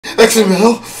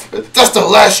XML, that's the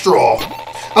last straw.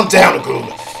 I'm down a goon,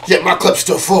 yet my clip's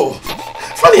still full.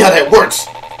 Funny how that works.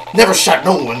 Never shot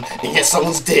no one, and yet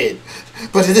someone's dead.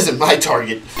 But it isn't my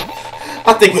target.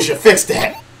 I think we should fix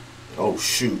that. Oh,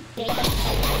 shoot.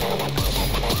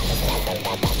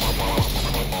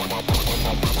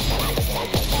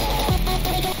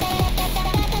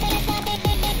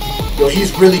 Yo,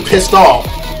 he's really pissed off.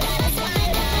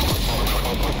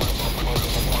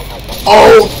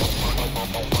 Oh!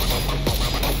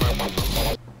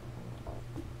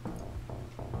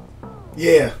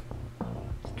 Yeah.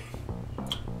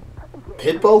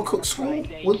 Pitbull cook school?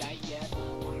 What?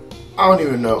 I don't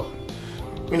even know.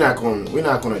 We're not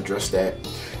gonna address that.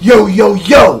 Yo, yo,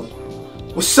 yo!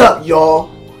 What's up, y'all?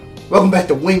 Welcome back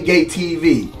to Wingate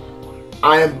TV.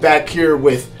 I am back here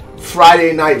with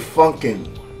Friday Night Funkin'.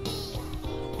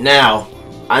 Now,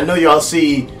 I know y'all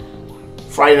see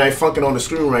Friday Night Funkin' on the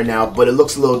screen right now, but it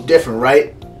looks a little different,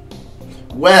 right?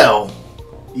 Well,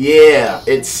 yeah,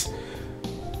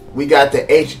 we got the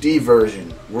HD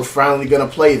version. We're finally gonna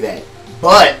play that,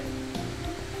 but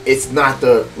it's not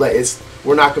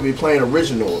we're not gonna be playing the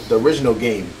original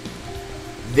game.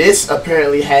 This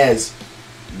apparently has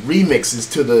remixes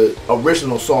to the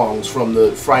original songs from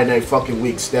the Friday Night Funkin'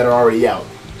 weeks that are already out,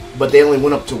 but they only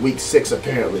went up to week 6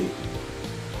 apparently.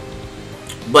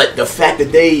 But the fact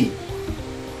that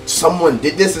someone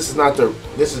did this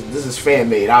is fan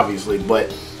made obviously, but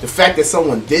the fact that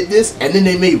someone did this and then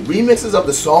they made remixes of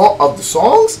the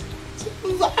songs,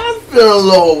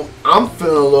 I'm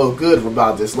feeling a little good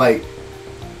about this. Like,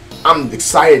 I'm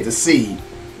excited to see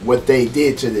what they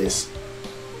did to this.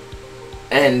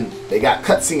 And they got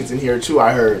cutscenes in here too,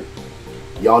 I heard.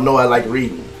 Y'all know I like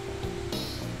reading.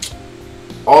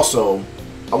 Also,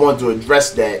 I wanted to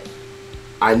address that.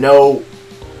 I know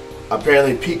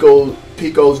apparently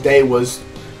Pico's day was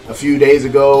a few days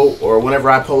ago, or whenever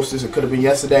I post this, it could have been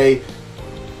yesterday.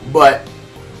 But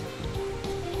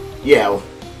yeah,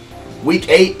 week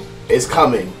 8 is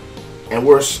coming, and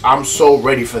I'm so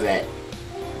ready for that.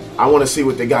 I want to see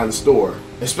what they got in store,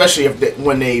 especially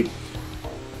when they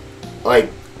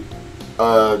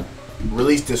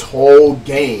release this whole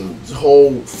game, this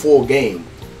whole full game.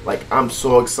 Like, I'm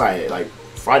so excited. Like,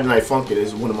 Friday Night Funkin'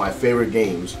 is one of my favorite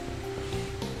games.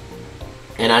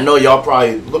 And I know y'all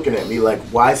probably looking at me like,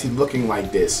 why is he looking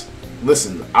like this?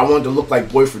 Listen, I wanted to look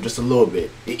like Boy for just a little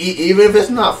bit, even if it's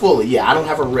not fully. Yeah, I don't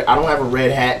have a red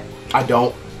hat. I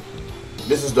don't.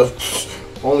 This is the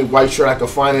only white shirt I can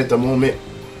find at the moment.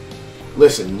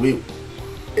 Listen,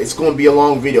 it's going to be a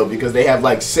long video because they have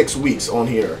like 6 weeks on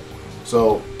here,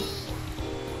 so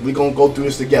we gonna go through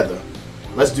this together.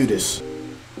 Let's do this.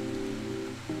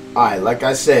 All right, like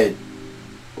I said,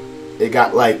 it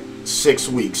got like 6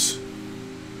 weeks.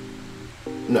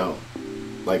 No,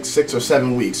 like 6 or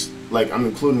 7 weeks. Like, I'm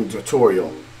including the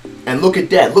tutorial. And look at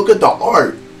that. Look at the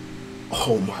art.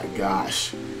 Oh my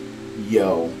gosh.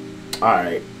 Yo.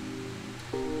 Alright.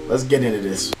 Let's get into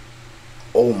this.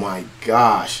 Oh my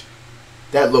gosh.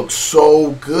 That looks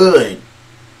so good.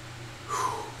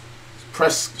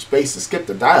 Press space to skip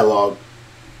the dialogue.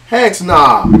 Heck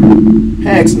nah.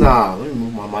 Heck nah. Let me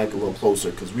move my mic a little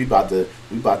closer because we about to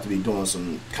be doing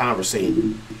some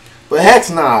conversating. But heck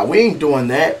nah, we ain't doing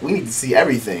that. We need to see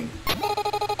everything.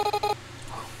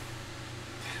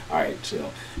 Alright,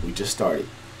 chill. We just started.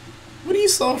 What are you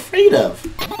so afraid of?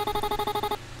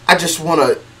 I just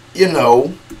wanna, you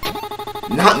know,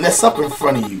 not mess up in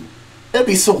front of you. That'd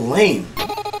be so lame.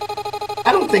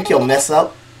 I don't think you'll mess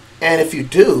up. And if you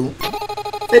do,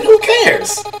 then who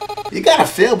cares? You gotta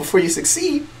fail before you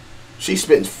succeed. She's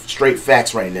spitting straight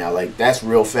facts right now. Like, that's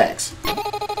real facts.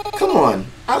 Come on,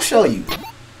 I'll show you.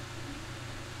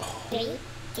 3,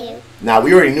 2. Now,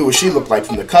 we already knew what she looked like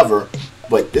from the cover,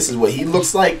 but this is what he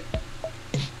looks like.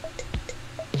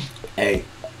 Hey.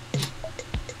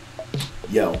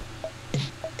 Yo.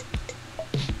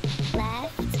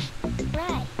 Left,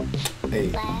 right. Hey.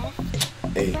 Left,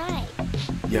 Hey. right.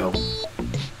 Yo.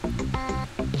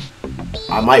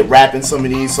 I might rap in some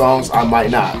of these songs, I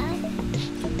might not.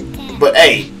 But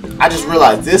hey, I just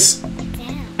realized this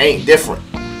ain't different.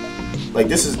 Like,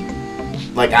 this is,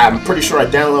 like, I'm pretty sure I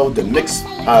downloaded the remix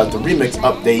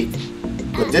update,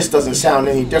 but this doesn't sound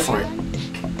any different.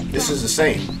 This is the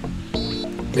same.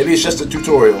 Maybe it's just a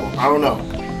tutorial. I don't know.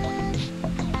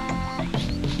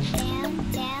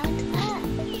 Down, down, up.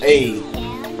 Hey,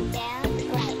 Down, down,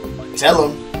 right. tell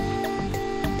him.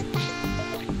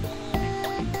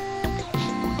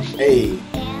 Hey.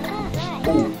 Down, right.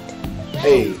 Ooh.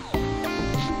 Hey.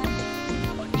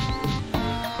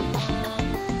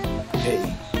 Hey.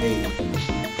 Hey.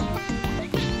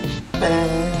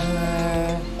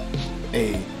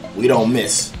 Hey. We don't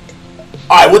miss.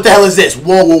 Alright, what the hell is this?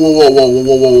 Whoa, whoa, whoa, whoa, whoa, whoa,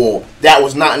 whoa, whoa, whoa. That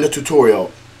was not in the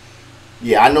tutorial.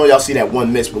 Yeah, I know y'all see that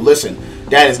one miss, but listen,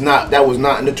 that was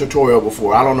not in the tutorial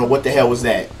before. I don't know what the hell was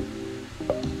that.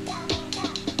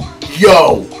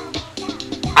 Yo!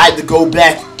 I had to go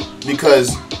back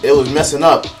because it was messing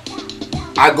up.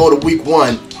 I go to week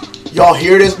 1. Y'all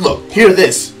hear this? Look, hear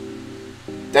this.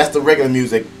 That's the regular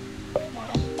music.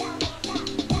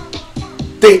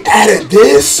 They added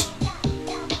this?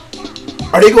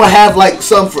 Are they gonna have like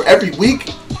some for every week?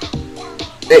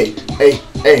 Hey, hey,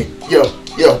 hey, yo,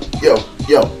 yo, yo,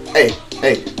 yo, hey,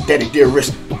 hey, daddy dear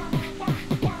wrist.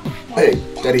 Hey,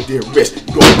 daddy dear wrist.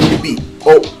 You gonna do the beat.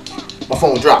 Oh, my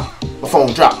phone dropped. My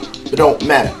phone dropped. It don't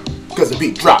matter. Because the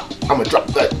beat dropped. I'ma drop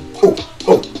that. Oh,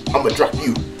 oh, I'ma drop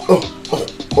you. Oh, oh,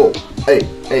 oh, hey,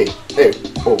 hey, hey,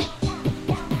 oh.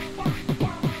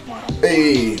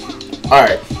 Hey.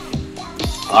 Alright.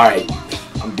 Alright.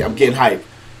 I'm getting hyped.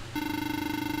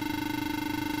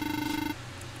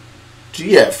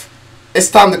 GF,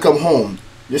 it's time to come home.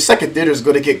 Your second dinner is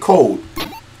gonna get cold.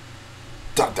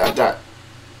 Dot dot dot.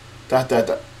 Dot dot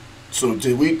dot. So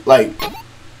did we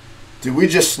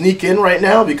just sneak in right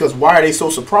now? Because why are they so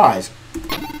surprised?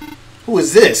 Who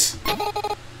is this?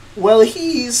 Well,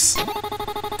 he's...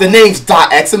 The name's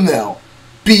 .xml.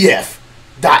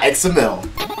 BF.xml.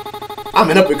 I'm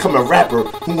an up-and-coming rapper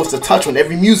who wants to touch on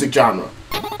every music genre.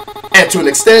 And to an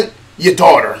extent, your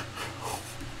daughter.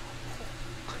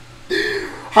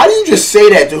 How do you just say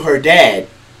that to her dad?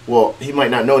 Well, he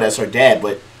might not know that's her dad,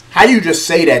 but how do you just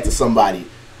say that to somebody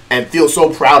and feel so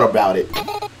proud about it?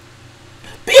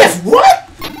 BF, what?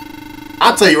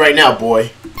 I'll tell you right now,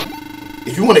 boy.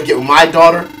 If you want to get with my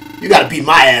daughter, you gotta beat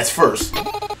my ass first.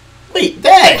 Wait,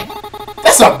 Dad,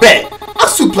 that's a bet. I'll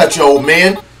suplex you, old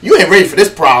man. You ain't ready for this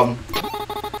problem.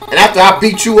 And after I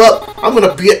beat you up, I'm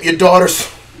gonna beat up your daughters.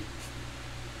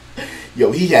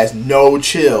 Yo, he has no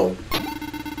chill.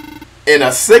 In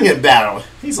a singing battle.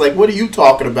 He's like, what are you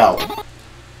talking about?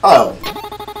 Oh.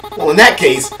 Well, in that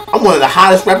case, I'm one of the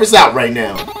hottest rappers out right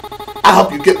now. I'll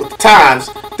help you get with the times,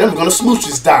 then we're gonna smooch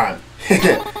this dime.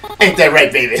 Ain't that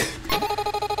right, baby?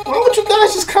 Why don't you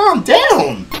guys just calm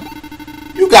down?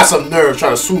 You got some nerve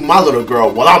trying to sue my little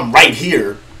girl while I'm right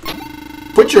here.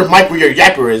 Put your mic where your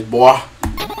yapper is, boy.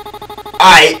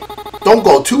 Alright, don't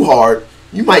go too hard.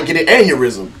 You might get an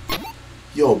aneurysm.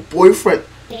 Yo, boyfriend,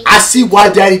 I see why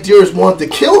Daddy Dearest wanted to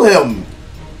kill him.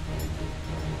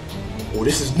 Oh,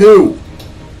 this is new.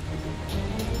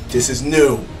 This is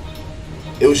new.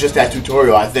 It was just that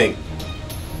tutorial, I think.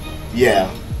 Yeah,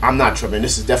 I'm not tripping.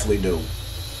 This is definitely new.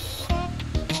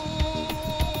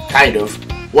 Kind of.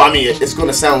 Well, I mean, it's going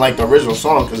to sound like the original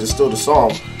song because it's still the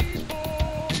song.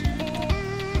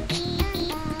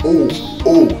 Ooh,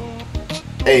 ooh.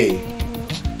 Hey.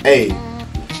 Hey.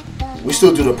 We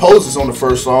still do the poses on the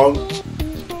first song.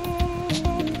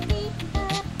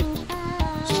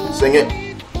 Sing it.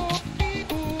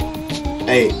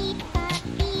 Hey.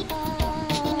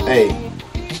 Hey.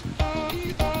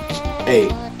 Hey.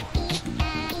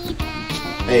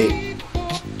 Hey.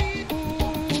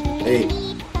 Hey.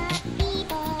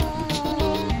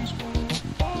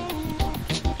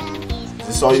 Is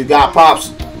this all you got, Pops?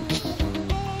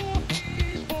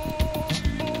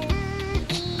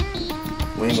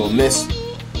 We ain't gonna miss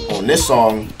on this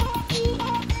song.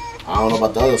 I don't know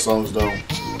about the other songs though.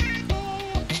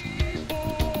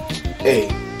 Hey.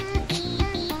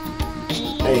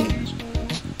 Hey.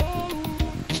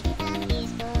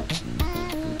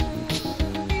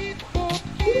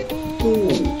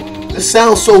 Ooh. This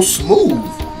sounds so smooth.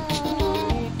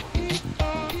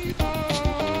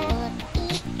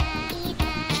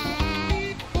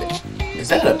 Is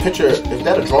that a picture? Is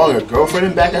that a drawing of a girlfriend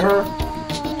in back of her?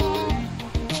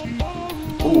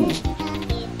 Ooh.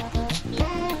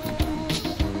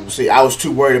 See, I was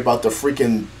too worried about the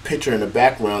freaking picture in the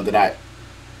background that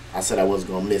I said I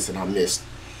wasn't gonna miss, and I missed.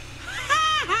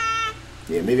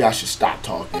 Yeah, maybe I should stop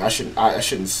talking. I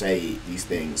shouldn't say these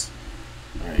things.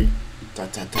 All right.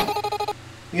 Dot, dot, dot.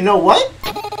 You know what?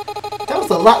 That was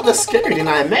a lot less scary than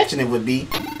I imagined it would be.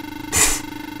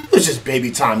 It was just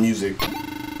baby time music.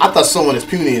 I thought someone as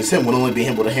puny as him would only be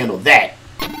able to handle that.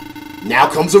 Now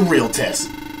comes a real test.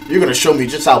 You're gonna show me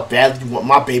just how badly you want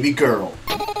my baby girl.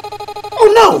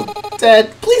 Oh no!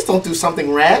 Dad, please don't do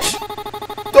something rash.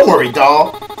 Don't worry,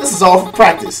 doll. This is all for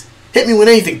practice. Hit me with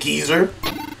anything, geezer.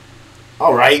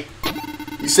 Alright.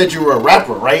 You said you were a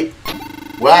rapper, right?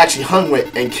 Well, I actually hung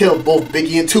with and killed both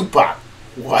Biggie and Tupac.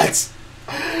 What?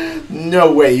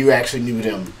 No way you actually knew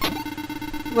them.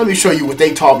 Let me show you what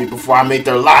they taught me before I made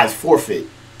their lives forfeit.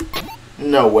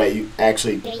 No way you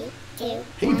actually... 3, 2,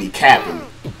 He be capping.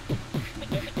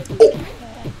 Oh.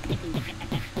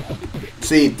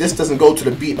 See, this doesn't go to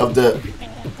the beat of the...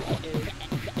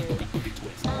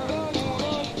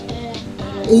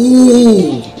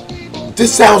 Ooh!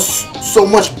 This sounds so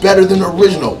much better than the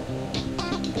original.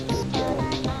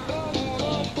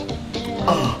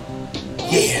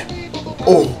 Yeah.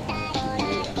 Oh.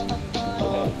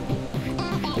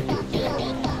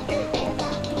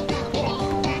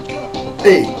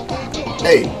 Hey.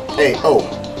 Hey. Hey. Oh.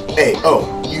 Hey.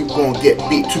 Oh. You gonna get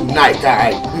beat tonight,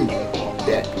 guy.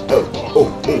 That. Oh. Oh.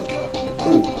 Ooh.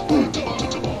 Ooh. Ooh.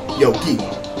 Yo,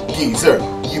 geezer.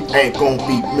 You ain't gonna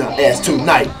beat my ass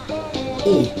tonight.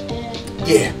 Ooh.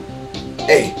 Yeah.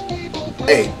 Hey.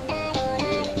 Hey.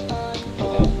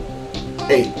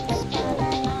 Hey.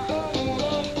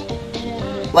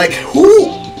 Like,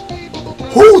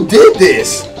 who did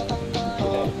this?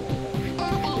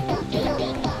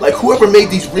 Like, whoever made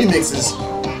these remixes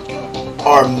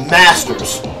are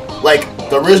masters. Like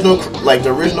the original,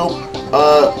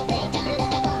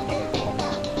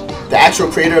 the actual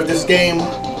creator of this game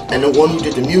and the one who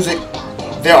did the music,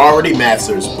 they're already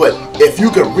masters. But if you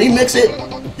could remix it,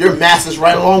 you're masters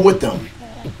right along with them.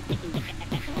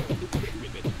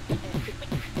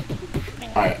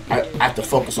 Alright, I have to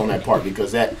focus on that part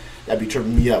because that be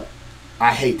tripping me up.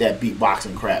 I hate that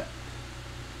beatboxing crap.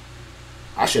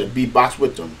 I should have beatboxed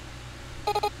with them.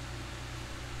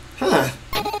 Huh.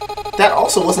 That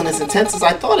also wasn't as intense as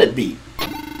I thought it'd be.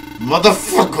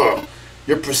 Motherfucker!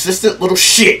 You're persistent little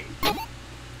shit!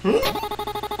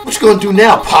 What you gonna do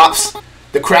now, Pops?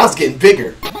 The crowd's getting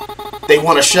bigger. They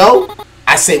want a show?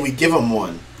 I say we give them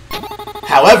one.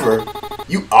 However,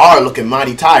 you are looking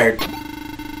mighty tired.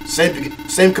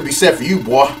 Same could be said for you,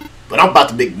 boy. But I'm about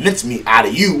to make mincemeat out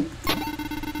of you.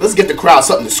 Let's get the crowd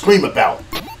something to scream about.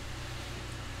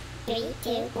 3, 2,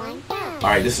 1, go.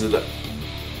 Alright, this is the...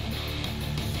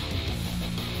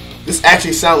 This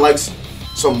actually sounds like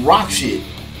some rock shit.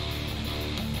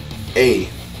 Hey.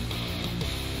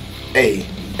 Hey.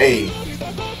 Hey.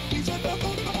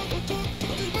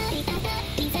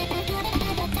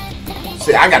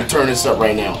 See, I gotta turn this up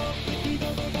right now.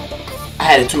 I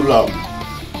had it too low.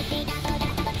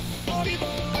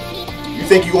 You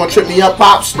think you gonna trip me up,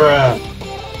 Pops? Bruh.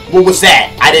 What was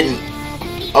that? I didn't...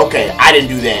 Okay, I didn't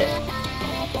do that.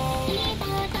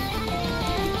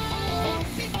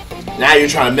 Now you're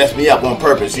trying to mess me up on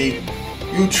purpose, see?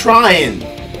 You trying.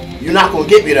 You're not gonna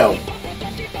get me, though.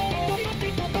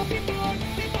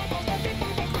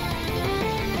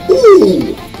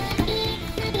 Ooh!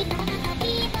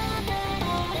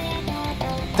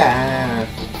 Da.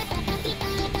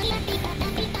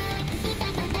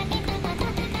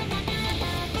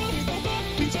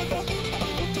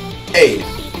 Hey.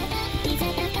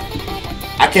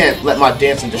 I can't let my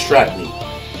dancing distract me.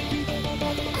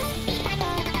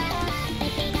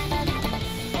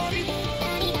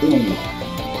 Ooh.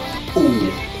 Ooh.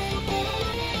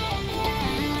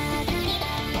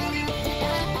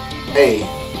 Hey.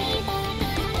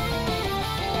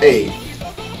 Hey.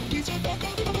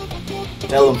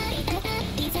 Tell him.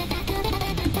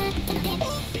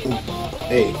 Ooh.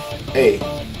 Hey. Hey.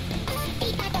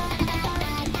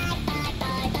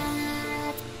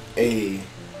 Hey.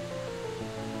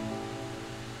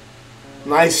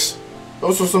 Nice.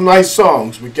 Those were some nice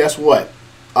songs, but guess what?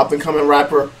 Up and coming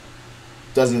rapper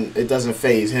doesn't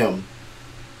faze him.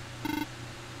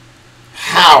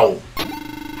 How?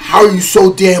 How are you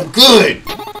so damn good?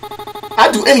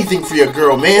 I'd do anything for your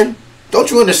girl, man.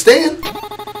 Don't you understand?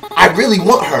 I really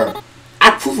want her.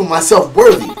 I proven myself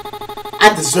worthy.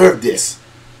 I deserve this.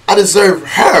 I deserve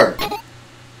her.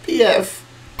 PF.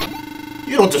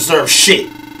 You don't deserve shit.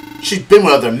 She's been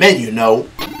with other men, you know.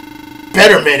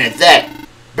 Better men at that.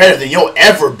 Better than you'll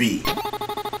ever be.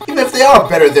 Even if they are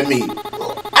better than me.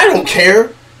 I don't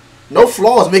care. No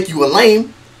flaws make you a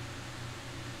lame.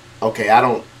 Okay, I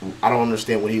don't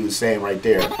understand what he was saying right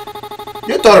there.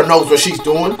 Your daughter knows what she's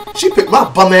doing. She picked my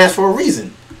bum ass for a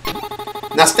reason.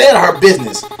 Now stay out of her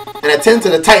business and attend to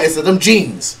the tightness of them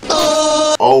jeans.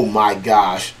 Oh my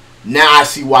gosh. Now I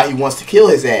see why he wants to kill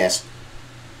his ass.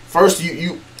 First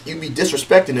you be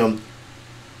disrespecting him,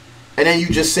 and then you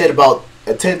just said about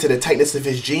attend to the tightness of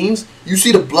his jeans. You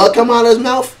see the blood come out of his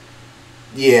mouth?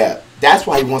 Yeah, that's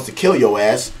why he wants to kill your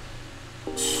ass.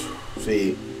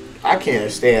 See, I can't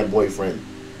understand boyfriend.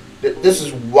 This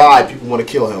is why people want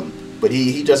to kill him, but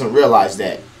he doesn't realize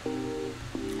that.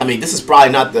 I mean, this is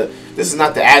not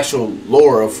the actual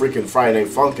lore of freaking Friday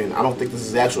Night Funkin'. I don't think this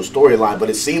is the actual storyline, but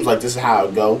it seems like this is how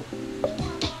it go.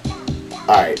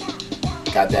 Alright.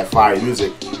 Got that fire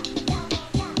music.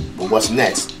 But what's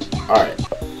next? Alright.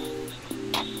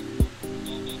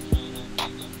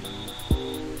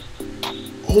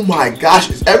 Oh my gosh,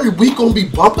 is every week gonna be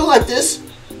bumping like this?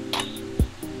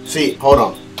 See, hold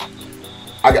on.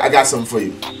 I got something for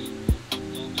you.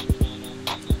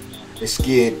 It's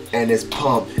scared and it's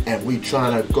pumped, and we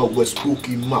tryna go with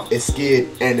spooky month. It's scared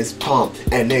and it's pumped,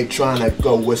 and they tryna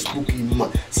go with spooky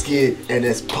month. Scared and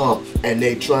it's pumped, and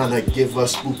they tryna give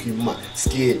us spooky month.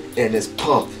 Scared and it's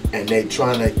pumped, and they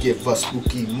tryna give us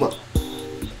spooky month.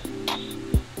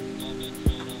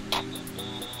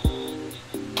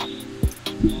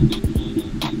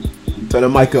 Turn the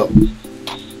mic up.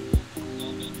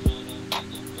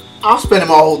 I'm spending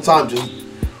my whole time just.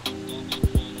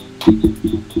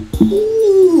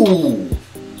 Ooh,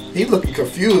 he looking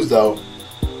confused though.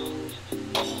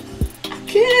 I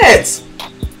can't.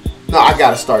 No, I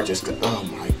gotta start just. Oh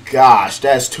my gosh,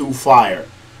 that's too fire.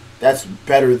 That's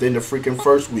better than the freaking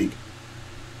first week.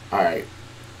 All right. ...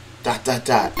 Babe,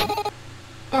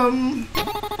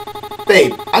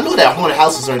 I know that haunted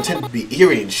houses are intended to be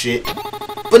eerie and shit,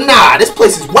 but nah, this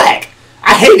place is whack.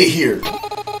 I hate it here.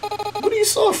 What are you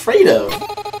so afraid of?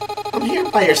 I'm here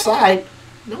by your side.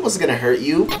 No one's gonna hurt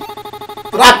you.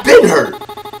 But I've been hurt.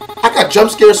 I got jump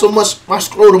scared so much my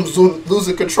scrotum's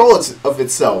losing control of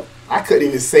itself. I couldn't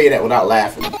even say that without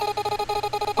laughing.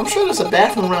 I'm sure there's a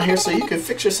bathroom around here so you can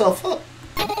fix yourself up.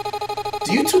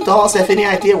 Do you two dolls have any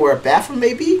idea where a bathroom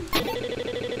may be?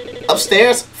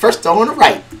 Upstairs, first door on the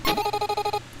right.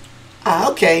 Ah,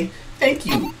 okay. Thank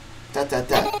you. ...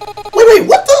 Wait,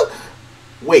 what the?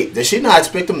 Wait, does she not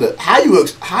expect them to? How do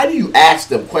you ask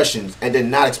them questions and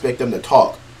then not expect them to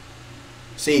talk?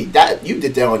 See, that you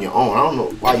did that on your own. I don't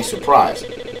know why you're surprised.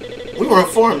 We were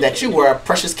informed that you were a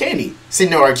precious candy,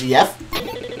 Senor GF.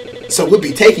 So we'll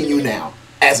be taking you now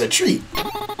as a treat.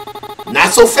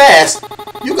 Not so fast.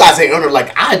 You guys ain't earned her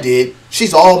like I did.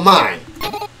 She's all mine,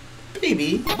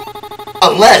 baby.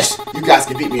 Unless you guys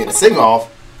can beat me in a sing-off,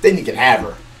 then you can have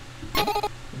her.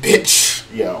 Bitch,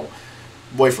 yo.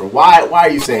 Boyfriend, why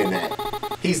are you saying that?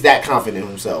 He's that confident in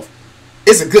himself.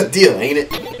 It's a good deal, ain't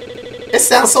it? It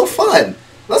sounds so fun.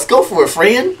 Let's go for it,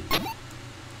 friend.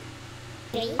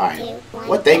 Alright,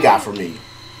 what they got for me?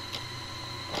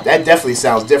 That definitely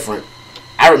sounds different.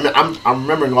 I'm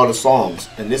remembering all the songs,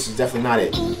 and this is definitely not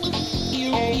it.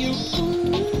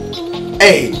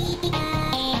 Hey.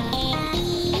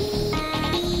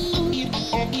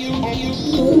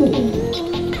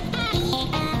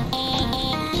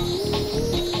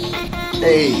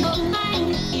 Hey.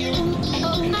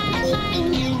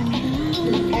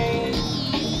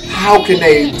 How can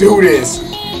they do this?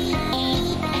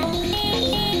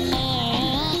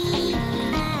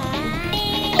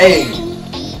 Hey.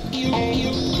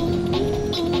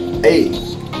 Hey.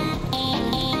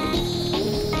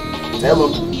 Tell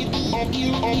him.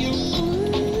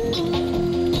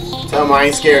 Tell him I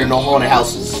ain't scared of no haunted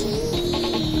houses.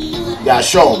 You gotta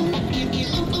show him.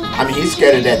 I mean, he's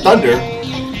scared of that thunder.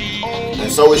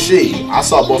 And so is she. I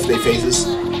saw both their faces.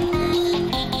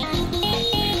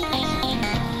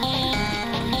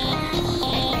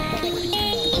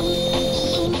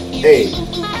 Hey.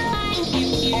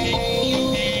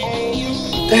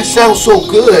 That sounds so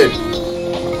good.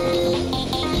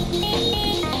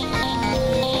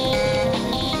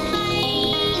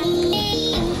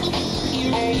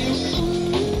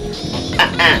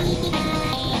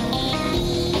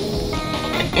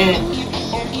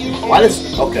 Why does...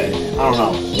 Okay, I don't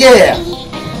know. Yeah!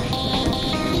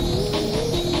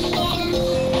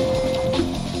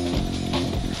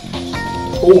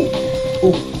 Ooh.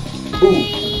 Ooh. Ooh.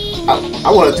 I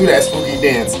want to do that spooky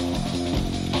dance.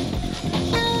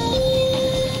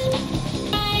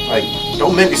 Like,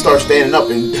 don't make me start standing up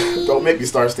and... Don't make me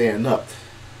start standing up.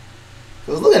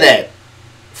 Because look at that.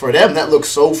 For them, that looks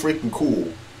so freaking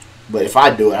cool. But if I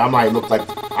do it, I might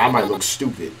look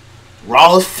stupid.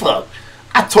 Raw as fuck.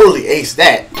 I totally aced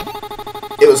that.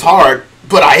 It was hard,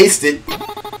 but I aced it.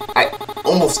 I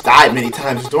almost died many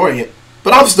times during it,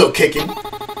 but I'm still kicking.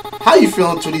 How you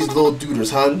feeling to these little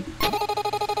duders, hun?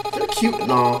 They're cute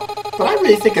and all, but I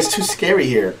really think it's too scary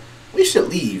here. We should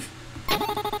leave.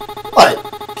 What?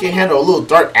 Can't handle a little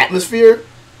dark atmosphere?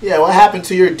 Yeah, what happened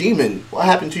to your demon? What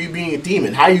happened to you being a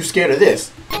demon? How are you scared of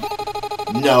this?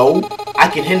 No, I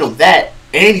can handle that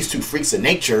and these two freaks of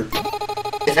nature.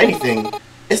 If anything,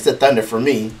 it's the thunder for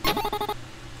me.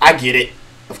 I get it.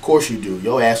 Of course you do.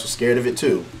 Your ass was scared of it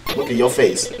too. Look at your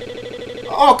face.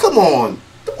 Oh, come on.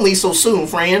 Don't leave so soon,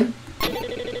 friend.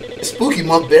 Spooky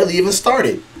month barely even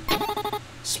started.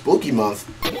 Spooky month?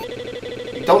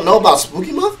 You don't know about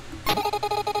spooky month?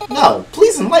 No,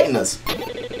 please enlighten us.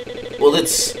 Well,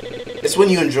 it's when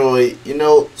you enjoy, you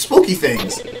know, spooky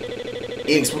things.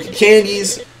 Eating spooky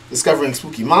candies, discovering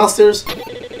spooky monsters,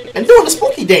 and doing a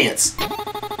spooky dance.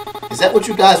 Is that what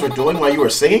you guys were doing while you were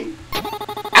singing?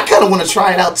 I kind of want to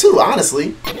try it out too,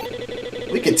 honestly.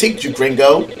 We can teach you,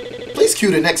 gringo. Please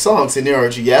cue the next song, Senor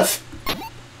GF.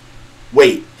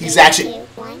 Wait, he's actually...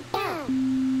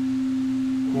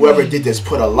 Whoever did this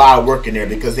put a lot of work in there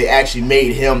because they actually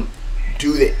made him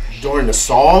do it during the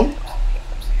song.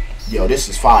 Yo, this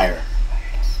is fire.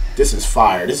 This is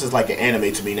fire. This is like an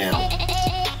anime to me now.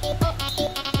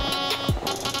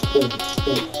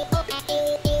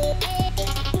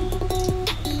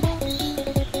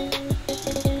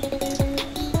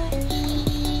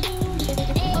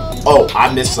 Oh,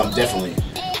 I missed some, definitely.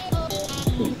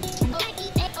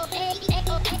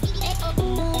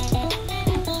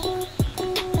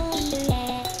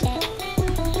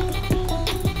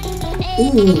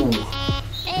 Ooh.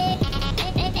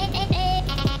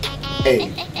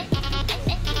 Hey.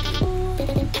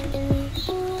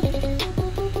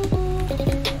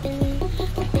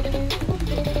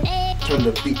 Turn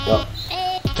the beat up.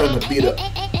 Turn the beat up.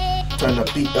 Turn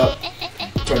the beat up.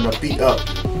 Turn the beat up.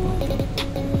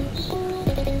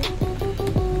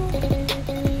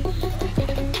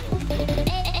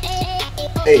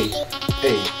 Hey,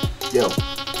 hey, yo,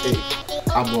 hey,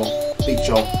 I'm gonna beat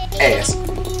your ass.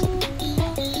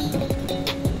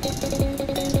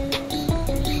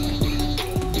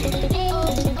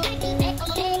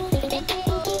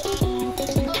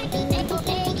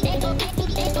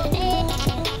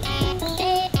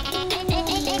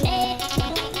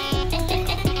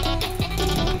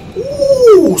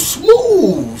 Ooh,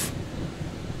 smooth.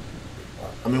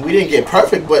 I mean, we didn't get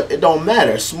perfect, but it don't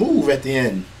matter. Smooth at the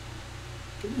end.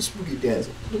 Spooky dance.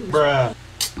 Bruh.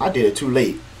 I did it too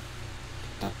late.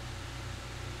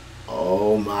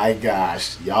 Oh my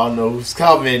gosh. Y'all know who's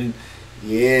coming.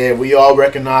 Yeah, we all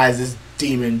recognize this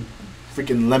demon.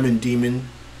 Freaking lemon demon.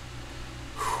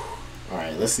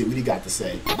 Alright, let's see what he got to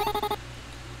say.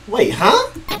 Wait,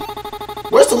 huh?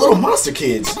 Where's the little monster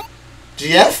kids?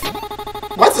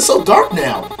 GF? Why is it so dark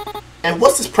now? And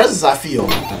what's this presence I feel?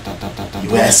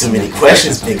 You ask so many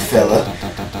questions, big fella.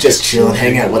 Just chill and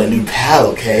hang out with a new pal,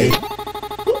 okay?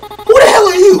 Who the hell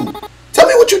are you? Tell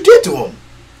me what you did to him.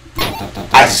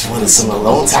 I just wanted some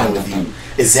alone time with you.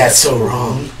 Is that so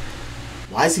wrong?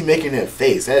 Why is he making that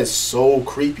face? That is so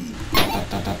creepy.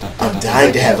 I'm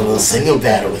dying to have a little singing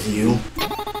battle with you.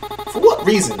 For what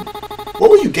reason?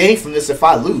 What will you gain from this if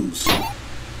I lose?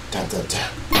 Dun, dun,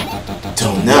 dun.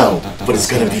 Don't know, but it's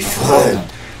gonna be fun.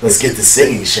 Let's get to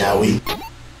singing, shall we?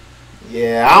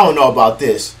 Yeah, I don't know about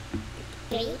this.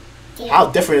 How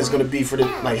different is it gonna be for the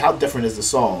how different is the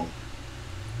song?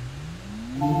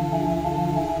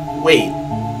 Wait,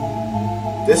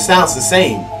 this sounds the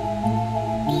same.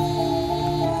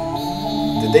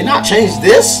 Did they not change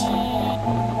this?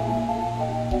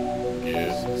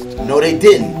 No, they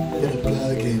didn't. Better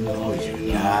plug in all your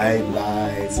night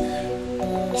lights.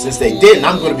 Since they didn't,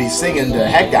 I'm gonna be singing the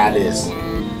heck out of this,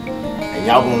 and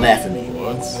y'all gonna laugh at me.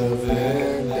 What's a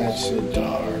thing that should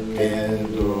dark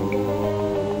and go?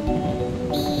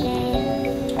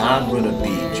 I'm gonna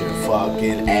beat your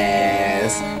fucking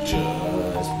ass.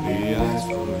 Just please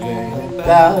forget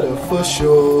about it for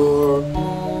sure.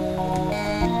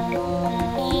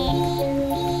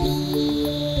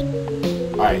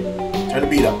 Alright, turn the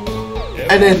beat up.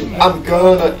 And then I'm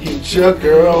gonna eat your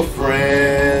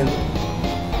girlfriend.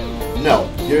 No,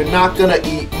 you're not gonna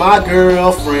eat my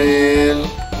girlfriend.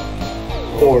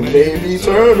 Or maybe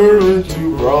turn her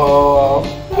into raw.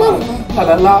 La la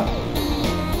la la.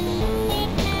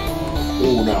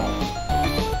 Oh no.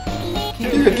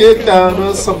 You get down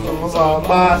or something on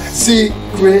my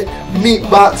secret meat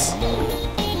box.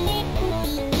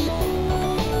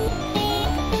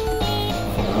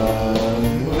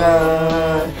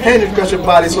 Hand and crush your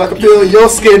body so I can peel your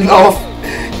skin off.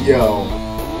 Yo,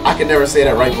 I can never say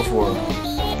that right before.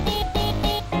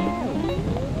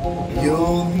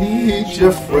 You'll need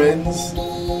your friends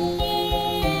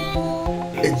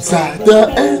inside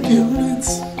the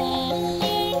ambulance.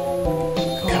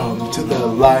 Come to the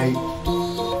light.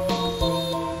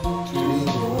 Dream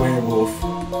a werewolf.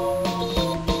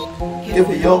 Give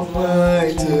your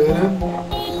mind to them.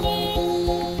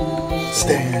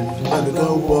 Stand under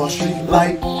the Wall Street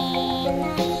light.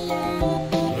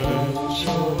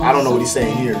 I don't know what he's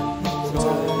saying here.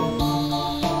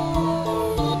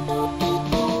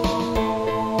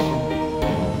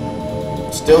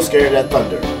 Still scared of that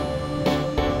thunder.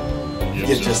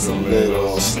 Get just a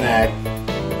little snack.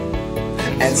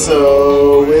 And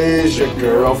so is your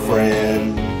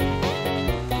girlfriend.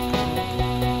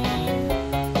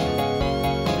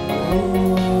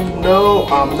 No,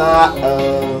 I'm not.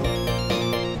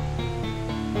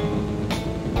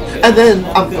 And then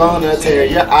I'm gonna tear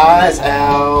your eyes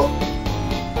out.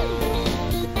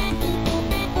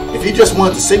 If he just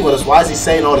wanted to sing with us, why is he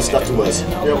saying all this stuff to us?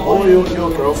 Your boy,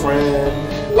 your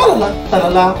girlfriend. La la la la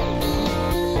la.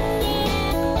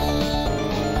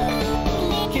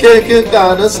 Kicking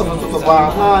down the summer from the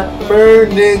hot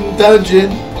burning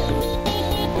dungeon.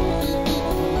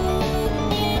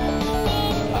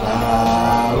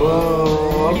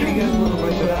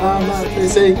 They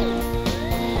say.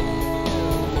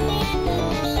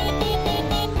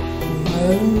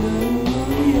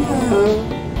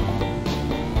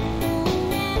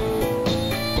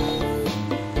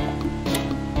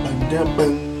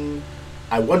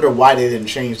 I wonder why they didn't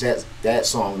change that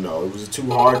song though. It was too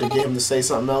hard to get him to say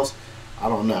something else. I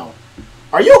don't know.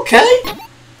 Are you okay?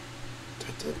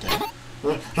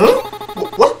 Huh?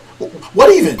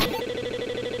 What even?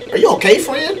 Are you okay,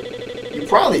 friend?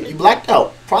 You blacked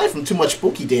out. Probably from too much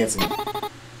spooky dancing.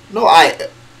 No,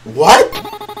 what?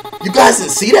 You guys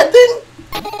didn't see that thing?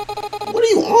 What are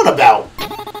you on about?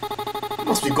 You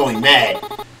must be going mad.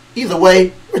 Either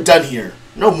way, we're done here.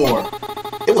 No more.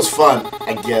 It was fun,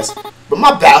 I guess, but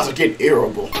my bowels are getting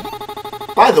irritable.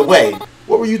 By the way,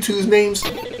 what were you two's names?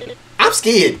 I'm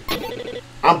scared.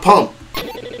 I'm pumped.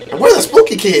 And we're the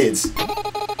spooky kids.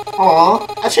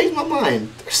 Aw, I changed my mind.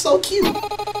 They're so cute.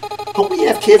 Hope we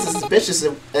have kids as vicious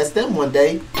as them one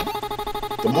day.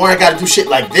 The more I gotta do shit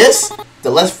like this,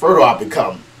 the less fertile I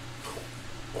become.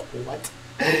 What?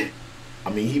 I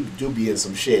mean, he do be in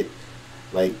some shit.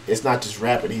 Like, it's not just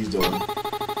rapping he's doing.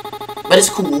 But it's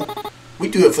cool. We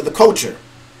do it for the culture.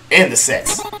 And the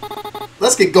sex.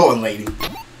 Let's get going, lady.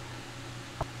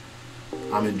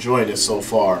 I'm enjoying this so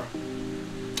far.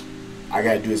 I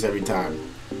gotta do this every time.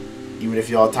 Even if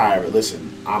y'all tired of it,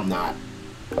 listen, I'm not.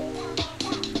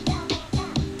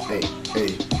 Hey,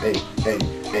 hey, hey, hey,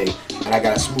 hey. And I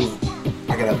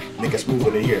gotta make it smoother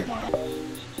than here.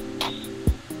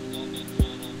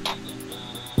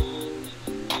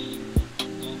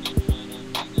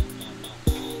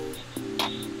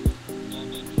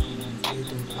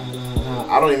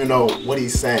 I don't even know what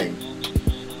he's saying.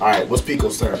 Alright, what's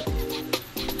Pico's turn?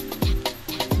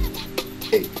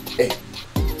 Hey, hey.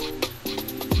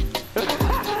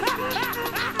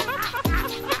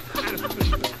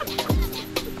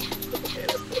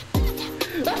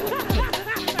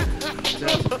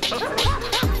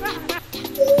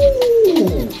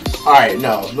 Alright,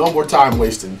 no more time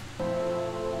wasting.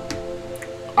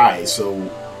 Alright, so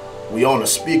we on a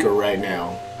speaker right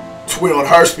now. We're on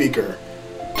her speaker.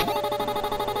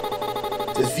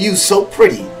 This view's so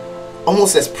pretty.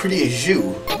 Almost as pretty as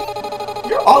you.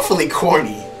 You're awfully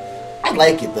corny. I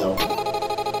like it though.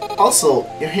 Also,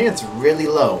 your hand's really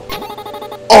low.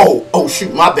 Oh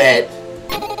shoot, my bad.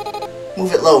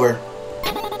 Move it lower.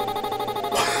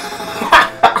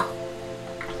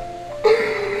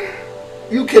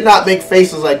 You cannot make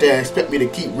faces like that and expect me to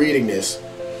keep reading this.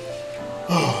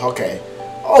 Oh, okay.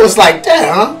 Oh, it's like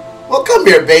that, huh? Well, come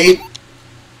here, babe.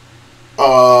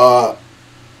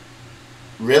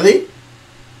 Really?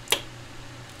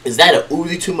 Is that an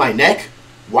Uzi to my neck?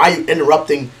 Why are you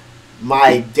interrupting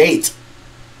my date?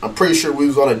 I'm pretty sure we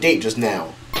was on a date just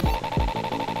now.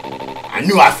 I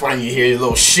knew I'd find you here, you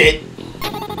little shit.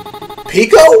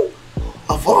 Pico?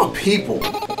 Of all people.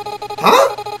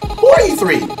 Huh? Who are you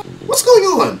three? What's going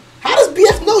on? How does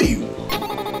BF know you?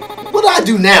 What do I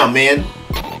do now, man?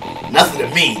 Nothing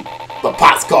to me. But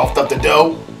Pot's coughed up the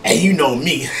dough, and you know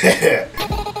me.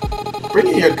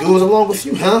 Bringing your goons along with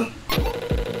you, huh?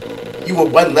 You were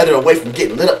one letter away from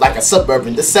getting lit up like a suburb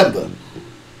in December.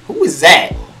 Who is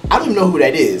that? I don't even know who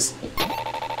that is.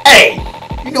 Hey,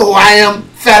 you know who I am,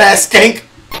 fat ass skank?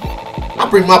 I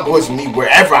bring my boys with me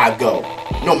wherever I go,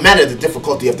 no matter the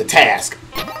difficulty of the task.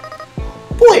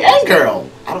 Boy and girl.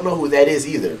 I don't know who that is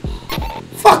either.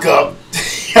 Fuck up.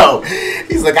 Yo,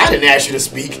 he's like, I didn't ask you to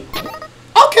speak.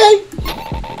 Okay.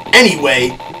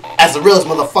 Anyway, as the realest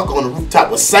motherfucker on the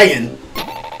rooftop was saying,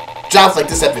 jobs like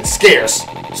this have been scarce,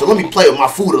 so let me play with my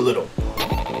food a little.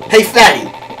 Hey, fatty,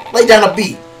 lay down a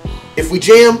beat. If we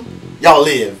jam, y'all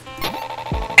live.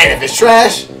 And if it's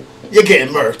trash, you're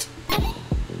getting murked.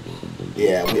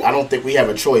 Yeah, I don't think we have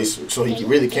a choice, so he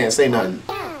really can't say nothing.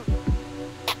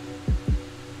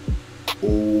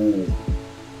 Ooh.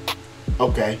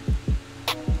 Okay.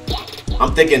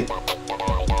 I'm thinking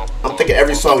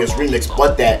every song is remixed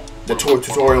but the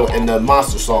tutorial and the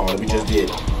monster song that we just did.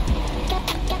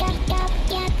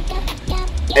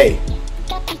 Hey.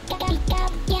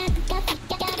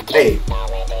 Hey.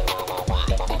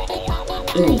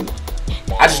 Ooh.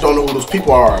 I just don't know who those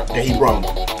people are that he brung.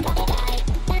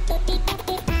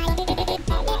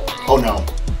 Oh no.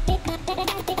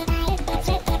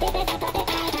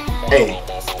 Hey.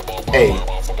 Hey.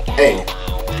 Hey.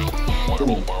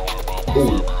 Ooh.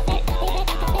 Ooh.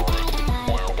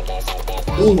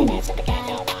 Ooh.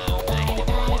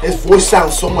 His voice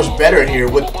sounds so much better here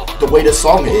with the way the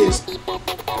song is.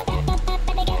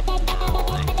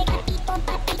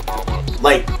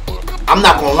 Like, I'm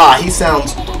not gonna lie, he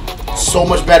sounds so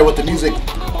much better with the music,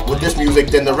 with this music,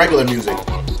 than the regular music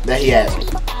that he has.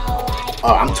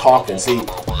 Oh, I'm talking, see?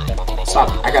 Stop,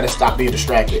 I gotta stop being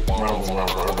distracted.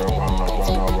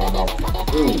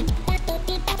 Ooh.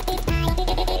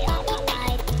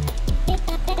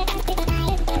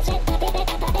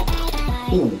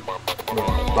 Ooh.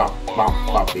 Bop, bop,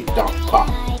 bop, beat, bop, bop.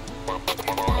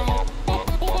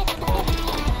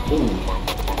 Ooh.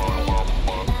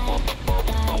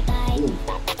 Ooh.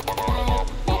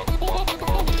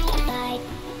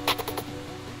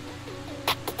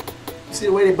 See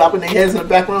the way they bopping their heads in the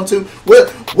background too?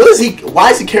 What is he,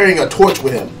 why is he carrying a torch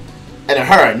with him? And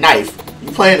her a knife?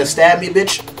 You planning to stab me,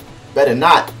 bitch? Better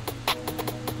not.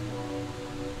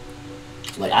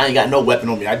 Like, I ain't got no weapon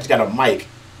on me, I just got a mic.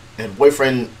 And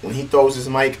boyfriend, when he throws his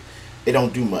mic, it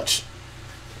don't do much.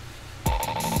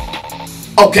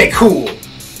 Okay, cool.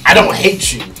 I don't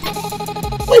hate you.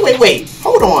 Wait.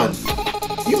 Hold on.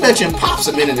 You mentioned Pops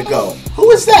a minute ago.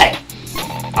 Who is that?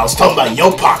 I was talking about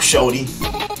your Pop, shorty.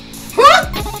 Huh?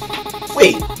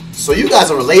 Wait, so you guys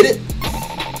are related?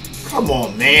 Come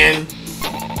on, man.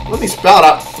 Let me spell it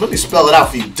out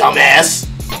for you, dumbass.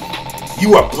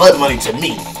 You are blood money to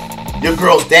me. Your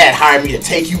girl's dad hired me to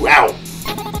take you out.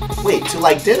 Wait, to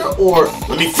like dinner or...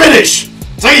 Let me finish!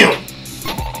 Damn!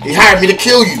 He hired me to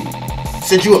kill you.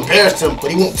 Said you embarrassed him, but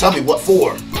he won't tell me what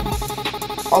for.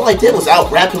 All I did was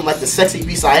out-rap him like the sexy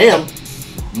beast I am.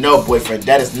 No, boyfriend,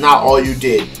 that is not all you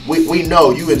did. We know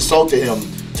you insulted him,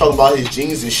 talking about his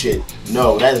jeans and shit.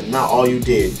 No, that is not all you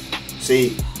did.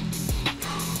 See?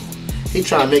 He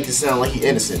trying to make it sound like he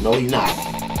innocent. No, he not.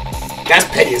 That's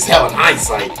petty as hell in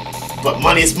hindsight. But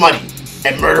money is money.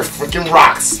 And murder freaking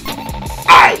rocks.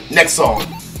 Alright, next song.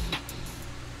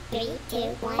 3, 2,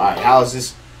 1. Alright, how is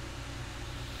this?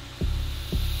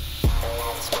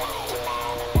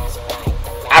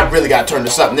 I really gotta turn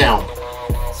this up now.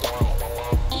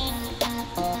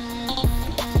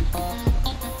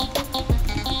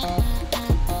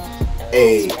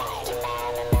 A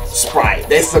Sprite.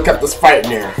 They still kept the Sprite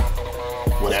in there.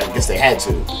 Whatever, I guess they had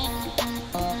to.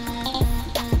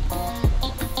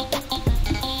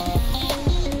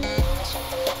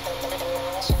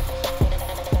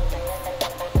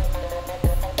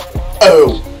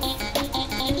 Oh.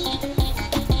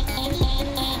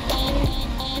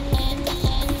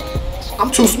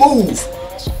 I'm too smooth.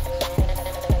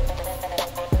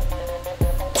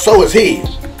 So is he.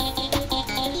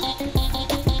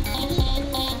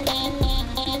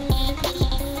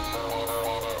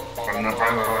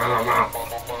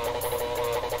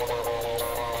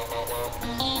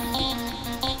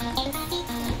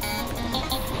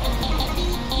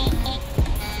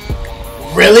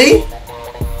 Really?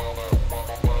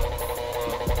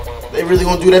 They really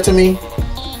gonna do that to me?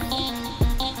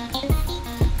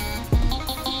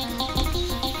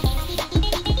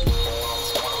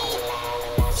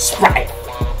 Sprite.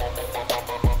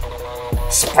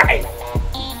 Sprite.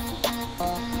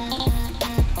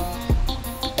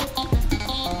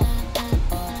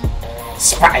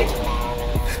 Sprite.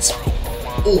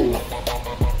 Ooh.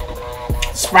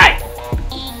 Sprite.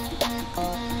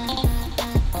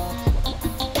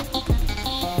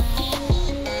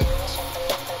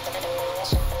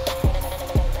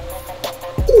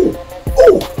 Ooh.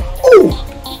 Ooh. Ooh.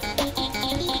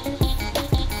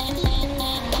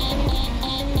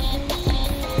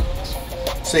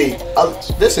 See,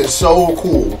 this is so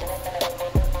cool.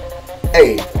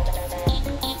 Hey.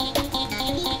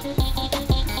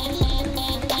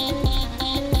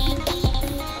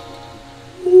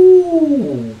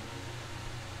 Ooh.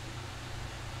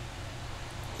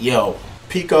 Yo,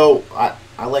 Pico,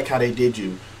 I like how they did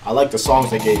you. I like the songs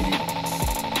they gave you.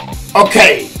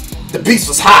 Okay, the beast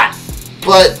was hot,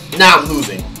 but now I'm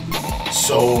losing.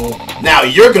 So now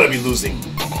you're gonna be losing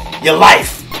your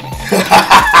life.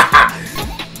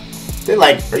 They're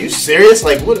like, are you serious?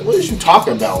 Like, what is you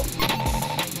talking about?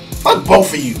 Fuck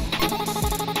both of you.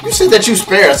 You said that you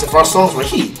spare us if our songs were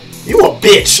heat. You a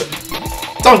bitch.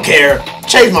 Don't care.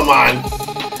 Change my mind.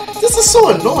 This is so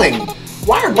annoying.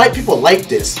 Why are white people like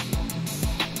this?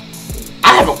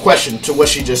 I have a question to what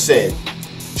she just said.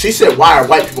 She said, why are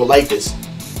white people like this?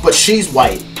 But she's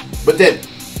white. But then,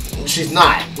 she's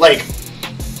not. Like,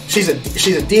 she's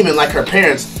a demon like her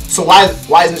parents. So why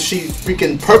isn't she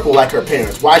freaking purple like her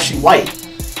parents? Why is she white?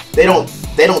 They don't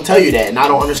tell you that, and I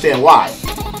don't understand why.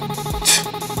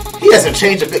 He hasn't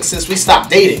changed a bit since we stopped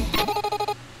dating.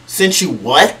 Since you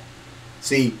what?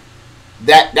 See,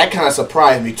 that kind of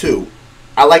surprised me too.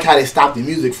 I like how they stopped the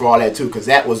music for all that too, because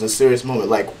that was a serious moment.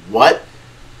 Like, what?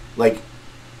 Like,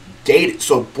 date?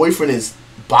 So boyfriend is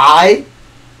bi,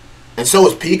 and so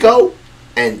is Pico,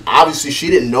 and obviously she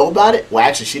didn't know about it. Well,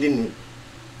 actually, she didn't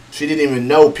even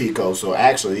know Pico. So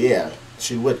actually, yeah,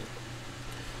 she would.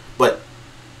 But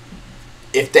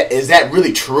if that is that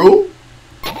really true?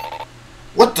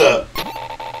 What the?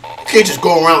 You can't just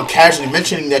go around casually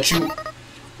mentioning that you.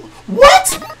 What?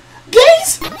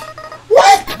 Gays?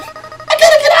 What? I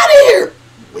gotta get out of here!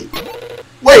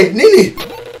 Wait, Nene!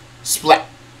 Splat.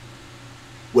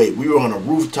 Wait, we were on a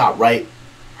rooftop, right?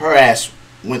 Her ass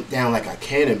went down like a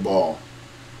cannonball.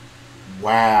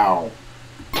 Wow.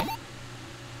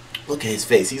 Look at his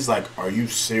face. He's like, are you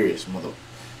serious, mother?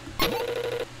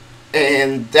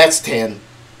 And that's 10.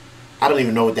 I don't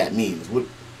even know what that means.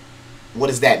 What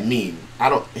does that mean? I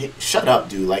don't. Shut up,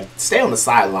 dude. Like, stay on the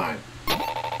sideline.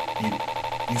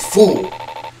 You fool.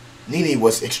 Nene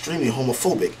was extremely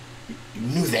homophobic. You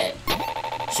knew that.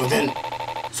 So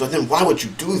then why would you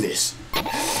do this?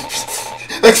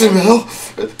 XML,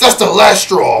 that's the last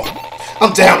straw.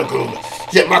 I'm down a goon,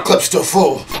 yet my clip's still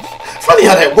full. Funny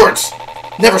how that works.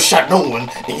 Never shot no one,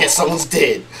 and yet someone's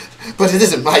dead. But it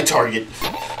isn't my target.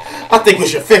 I think we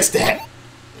should fix that.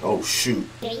 Oh, shoot.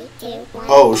 3, 2, 1.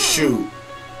 Oh, shoot.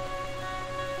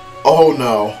 Oh,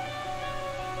 no.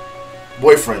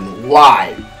 Boyfriend,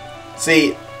 why?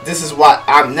 See, this is why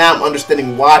I'm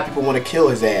understanding why people want to kill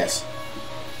his ass.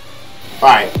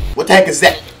 Alright, what the heck is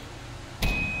that?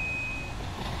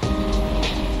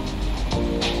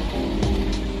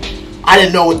 I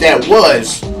didn't know what that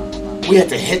was. We had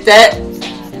to hit that?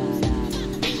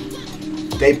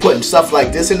 They putting stuff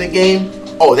like this in the game?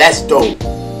 Oh, that's dope.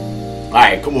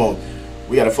 Alright, come on.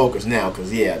 We gotta focus now,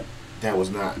 because yeah, that was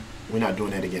not, we're not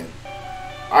doing that again.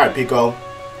 Alright, Pico.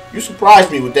 You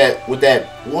surprised me with that, what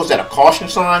was that, a caution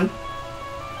sign?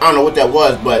 I don't know what that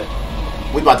was, but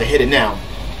we about to hit it now.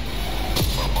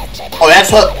 Oh,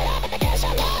 that's her.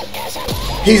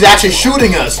 He's actually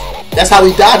shooting us. That's how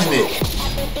we dodging it.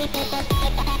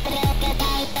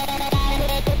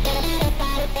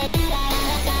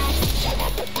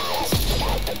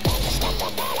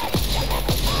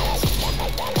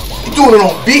 You doing it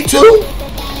on beat too?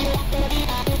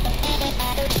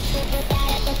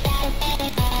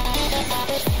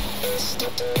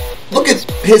 Look at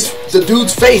the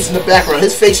dude's face in the background.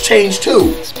 His face changed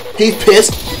too. He's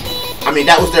pissed. I mean,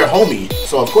 that was their homie,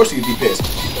 so of course he'd be pissed.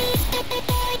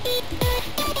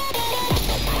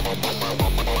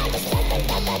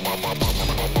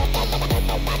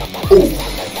 Ooh.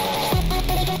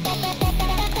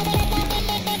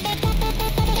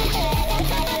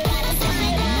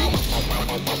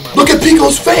 Look at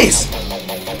Pico's face.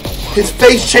 His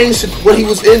face changed to what he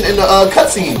was in the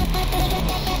cutscene.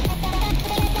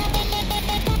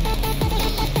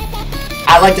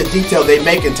 I like the detail they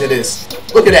make into this.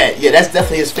 Look at that. Yeah, that's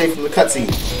definitely his face from the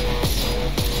cutscene.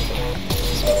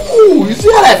 Ooh, you see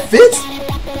how that fits?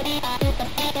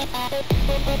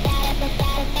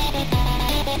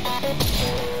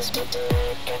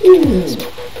 Ooh.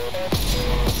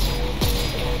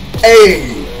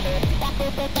 Hey.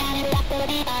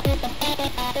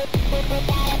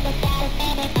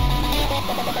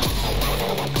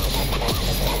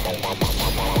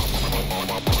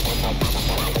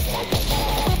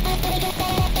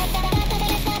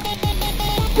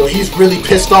 Yo, he's really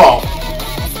pissed off.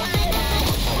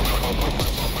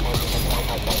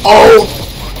 Oh!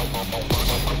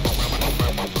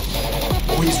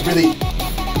 Oh, he's really...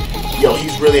 Yo,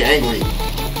 he's really angry.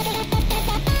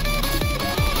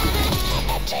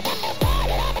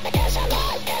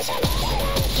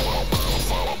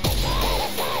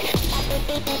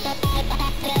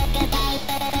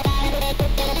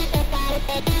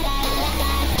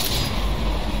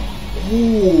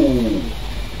 Ooh.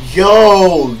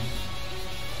 Yo,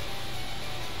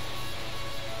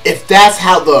 if that's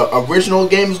how the original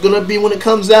game is going to be when it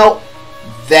comes out,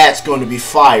 that's going to be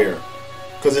fire.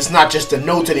 Because it's not just the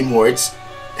notes anymore. It's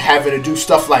having to do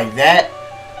stuff like that.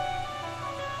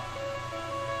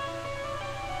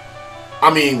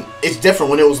 I mean, it's different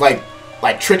when it was like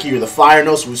Tricky or the fire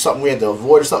notes was something we had to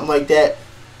avoid or something like that.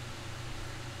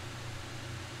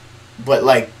 But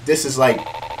like, this is like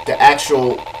the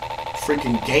actual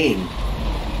freaking game.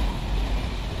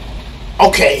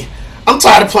 Okay, I'm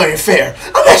tired of playing fair.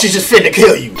 I'm actually just finna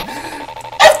kill you.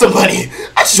 F the money.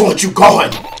 I just want you gone.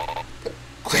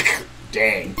 Click.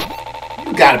 Dang.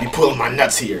 You gotta be pulling my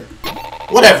nuts here.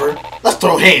 Whatever. Let's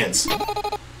throw hands.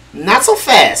 Not so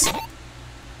fast.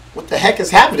 What the heck is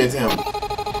happening to him?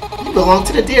 You belong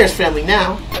to the Deers family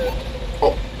now.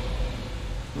 Oh.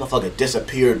 Motherfucker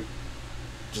disappeared.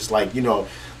 Just like, you know,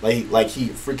 Like he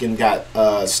freaking got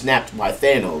snapped by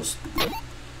Thanos.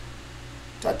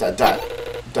 Dot dot dot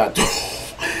dot.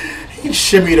 He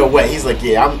shimmied away. He's like,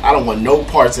 yeah, I don't want no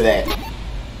parts of that.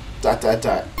 Dot dot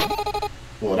dot.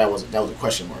 Well, that was a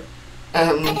question mark.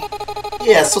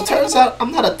 Yeah. So turns out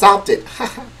I'm not adopted.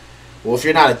 Well, if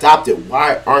you're not adopted,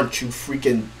 why aren't you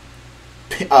freaking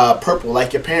purple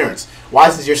like your parents? Why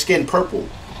is your skin purple?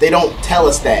 They don't tell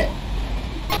us that.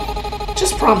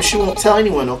 Just promise you won't tell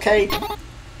anyone, okay?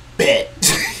 Bet.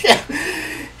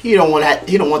 He don't want that.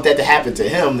 He don't want that to happen to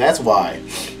him. That's why.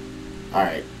 All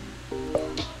right.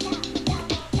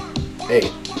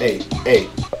 Hey.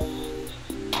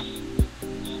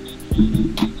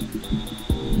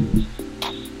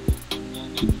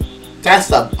 That's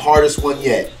the hardest one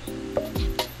yet.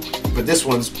 But this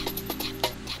one's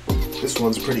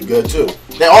pretty good too.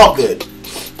 They're all good.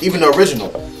 Even the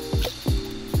original.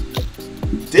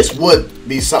 This would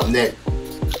be something that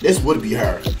this would be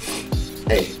her.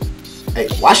 Hey,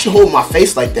 why she hold my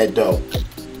face like that though?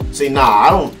 See,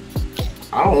 nah,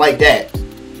 I don't like that.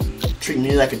 Treat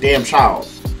me like a damn child.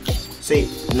 See,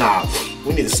 nah,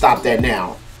 we need to stop that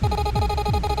now.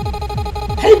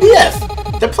 Hey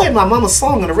BF, they're playing my mama's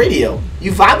song on the radio.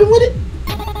 You vibing with it?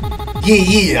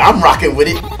 Yeah, I'm rocking with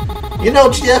it. You know,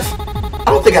 GF,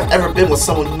 I don't think I've ever been with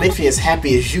someone who makes me as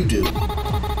happy as you do.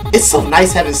 It's so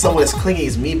nice having someone as clingy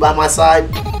as me by my side.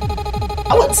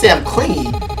 I wouldn't say I'm clingy.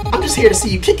 I'm just here to see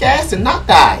you kick ass and not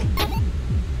die.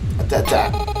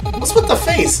 What's with the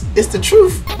face? It's the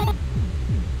truth.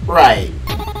 Right.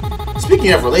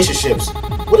 Speaking of relationships,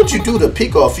 what did you do to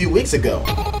Pico a few weeks ago?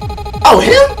 Oh,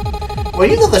 him? Well,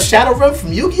 you know the Shadow Realm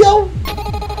from Yu-Gi-Oh?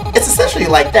 It's essentially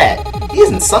like that. He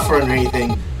isn't suffering or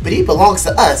anything, but he belongs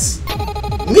to us.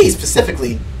 Me,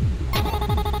 specifically.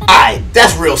 Aight,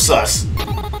 that's real sus.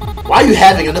 Why are you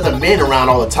having another man around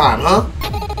all the time, huh?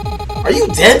 Are you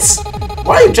dense?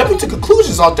 Why are you jumping to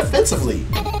conclusions all defensively?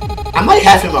 I might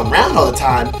have him around all the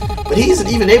time, but he isn't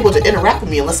even able to interact with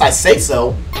me unless I say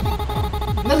so.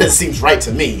 None of this seems right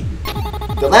to me.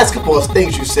 The last couple of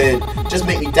things you said just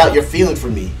make me doubt your feeling for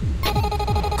me.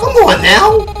 Come on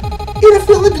now! Even if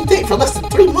we've only been dating for less than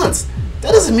 3 months,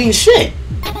 that doesn't mean shit.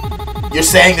 You're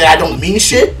saying that I don't mean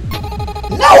shit?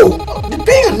 No! You're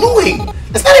being annoying!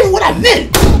 That's not even what I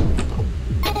meant!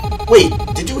 Wait,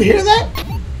 did you hear that?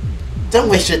 Don't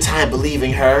waste your time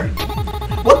believing her.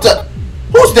 What the?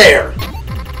 Who's there?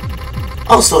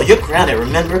 Oh, so you're grounded,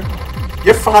 remember?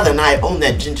 Your father and I own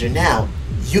that ginger now.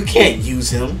 You can't use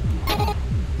him.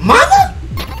 Mama?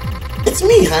 It's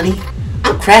me, honey.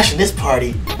 I'm crashing this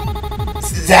party.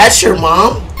 That's your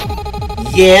mom?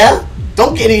 Yeah?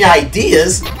 Don't get any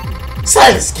ideas.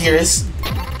 Silence, Gearus.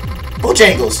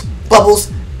 Bojangles,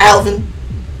 Bubbles, Alvin,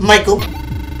 Michael.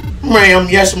 Ma'am,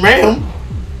 yes ma'am.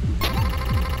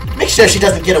 Make sure she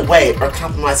doesn't get away or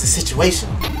compromise the situation.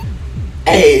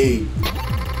 Hey.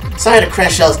 Sorry to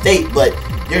crash y'all's date, but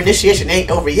your initiation ain't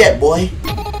over yet, boy.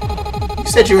 You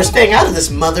said you were staying out of this,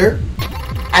 mother.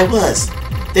 I was.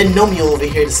 Then Nomeo over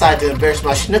here decided to embarrass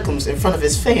my schnookums in front of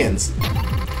his fans.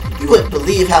 You wouldn't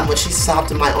believe how much he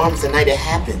sobbed in my arms the night it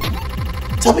happened.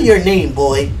 Tell me your name,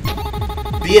 boy.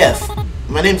 BF.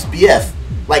 My name's BF.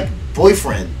 Like,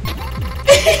 boyfriend.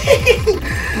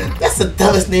 That's the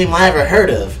dumbest name I ever heard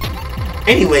of.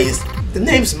 Anyways, the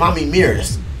name's Mommy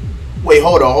Mirrors. Wait,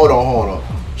 hold on.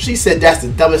 She said that's the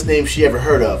dumbest name she ever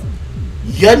heard of.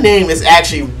 Your name is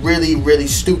actually really, really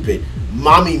stupid.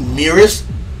 Mommy Mirrors?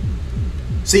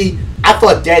 See, I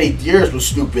thought Daddy Dearest was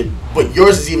stupid, but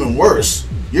yours is even worse.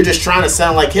 You're just trying to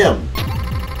sound like him.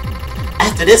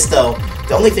 After this, though,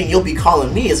 the only thing you'll be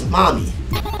calling me is Mommy.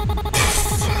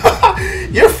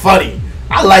 You're funny.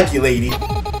 I like you, lady.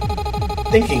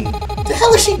 Thinking, the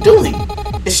hell is she doing?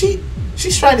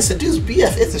 She's trying to seduce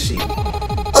BF, isn't she?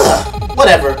 Ugh,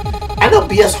 whatever. I know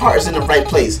BF's heart is in the right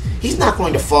place. He's not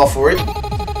going to fall for it.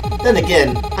 Then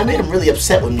again, I made him really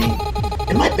upset with me.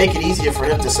 It might make it easier for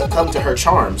him to succumb to her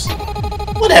charms.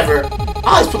 Whatever.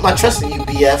 I always put my trust in you,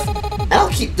 BF, and I'll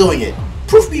keep doing it.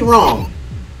 Prove me wrong.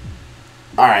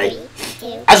 Alright.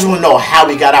 I just want to know how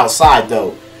we got outside,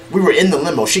 though. We were in the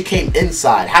limo. She came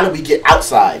inside. How did we get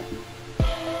outside?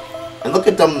 And look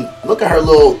at them. Look at her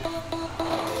little...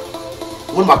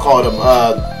 What am I calling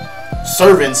them?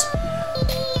 Servants.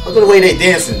 Look at the way they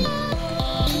dancing.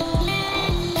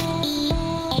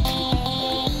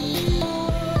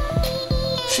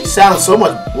 She sounds so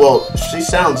much... Well, she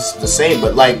sounds the same,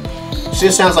 but like... She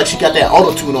just sounds like she got that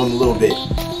auto-tune on a little bit.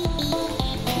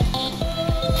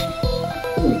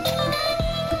 Ooh.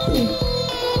 Ooh.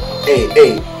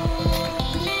 Hey.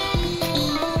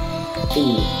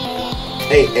 Ooh.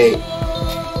 Hey.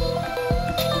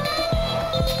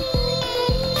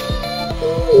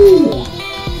 Ooh.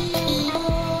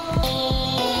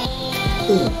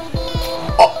 Ooh.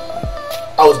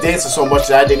 Oh, I was dancing so much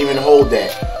that I didn't even hold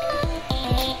that.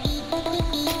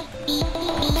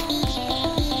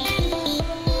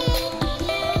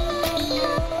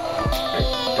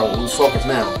 Right, don't lose focus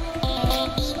now.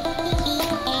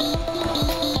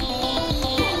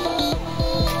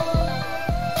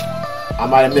 I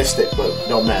might have missed it, but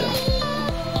don't matter.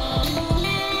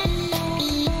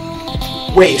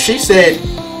 Wait, she said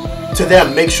to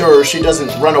them, make sure she doesn't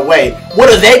run away. What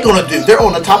are they gonna do? They're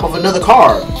on the top of another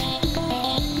car.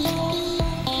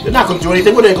 They're not gonna do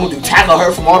anything. What are they gonna do? Tackle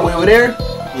her from all the way over there?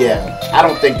 Yeah, I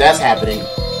don't think that's happening.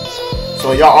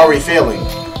 So y'all already failing.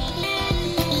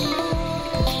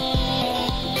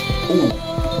 Ooh,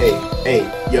 hey,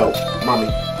 yo, mommy,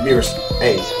 Mirrors,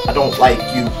 hey, I don't like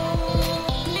you,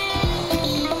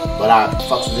 but I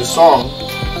fucks with this song.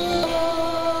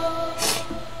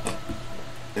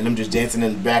 And I'm just dancing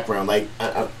in the background, like,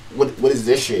 what is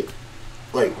this shit?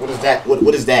 Like, what is that?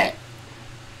 What is that?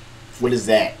 What is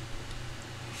that?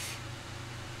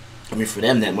 I mean, for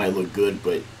them that might look good,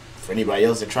 but for anybody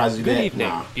else that tries to do that, Good evening,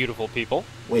 nah. beautiful people.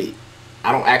 Wait,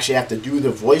 I don't actually have to do the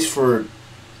voice for.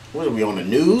 What are we on the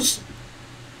news?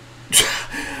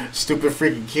 Stupid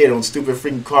freaking kid on stupid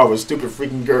freaking car with stupid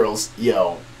freaking girls.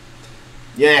 Yo,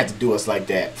 you don't have to do us like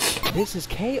that. This is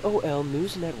KOL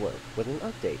News Network with an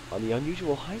update on the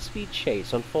unusual high-speed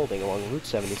chase unfolding along Route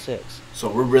 76. So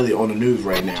we're really on the news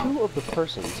right now. Two of the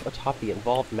persons atop the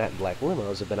involved matte black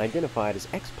limos have been identified as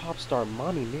ex-pop star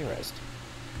Mommy Nearest.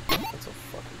 That's a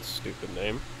fucking stupid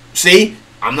name. See,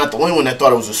 I'm not the only one that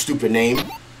thought it was a stupid name.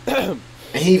 And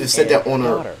he even said that on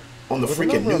daughter, the with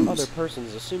freaking a number of news. other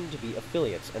persons assumed to be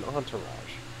affiliates and entourage.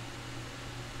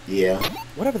 Yeah.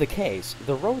 Whatever the case,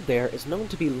 the road there is known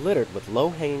to be littered with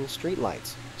low-hanging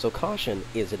streetlights, so caution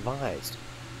is advised.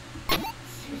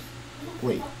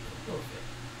 Wait.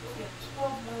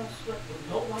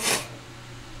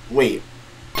 Wait.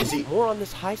 More on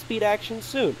this high-speed action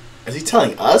soon. Is he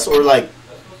telling us or like?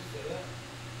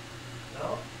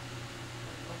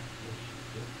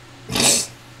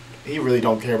 He really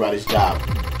don't care about his job.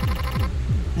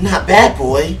 Not bad,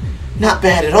 boy. Not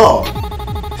bad at all.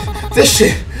 This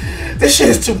shit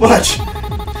is too much.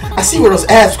 I see where those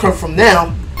abs come from now.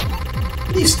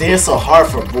 What do you stand so hard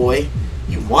for, boy?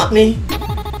 You want me?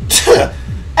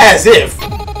 As if.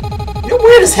 You're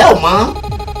weird as hell, Mom.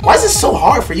 Why is it so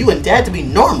hard for you and Dad to be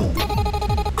normal?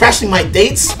 Crashing my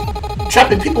dates?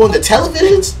 Trapping people in the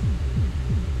televisions?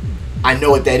 I know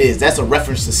what that is. That's a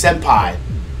reference to Senpai.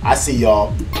 I see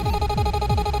y'all.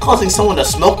 Causing someone to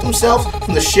smoke themselves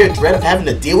from the sheer dread of having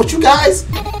to deal with you guys?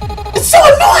 It's so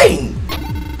annoying!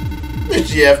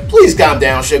 Miss Jeff, please calm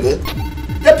down, sugar.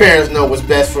 Your parents know what's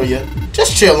best for you.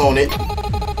 Just chill on it.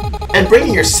 And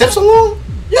bringing your sips along?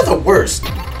 You're the worst.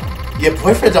 Your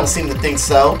boyfriend don't seem to think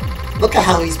so. Look at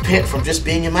how he's pent from just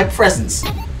being in my presence.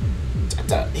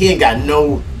 He ain't got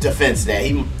no defense there.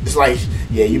 It's like,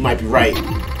 yeah, you might be right.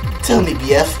 Tell me,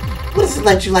 BF, what is it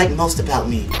that you like most about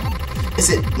me? Is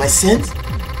it my scent?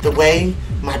 The way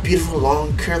my beautiful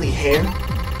long curly hair?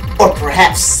 Or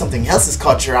perhaps something else has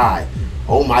caught your eye?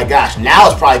 Oh my gosh, now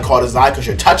it's probably caught his eye because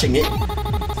you're touching it.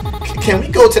 Can we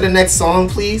go to the next song,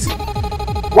 please?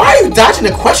 Why are you dodging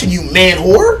the question, you man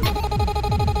whore?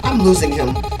 I'm losing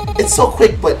him. It's so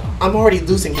quick, but I'm already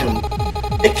losing him.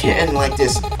 It can't end like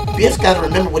this. BF's gotta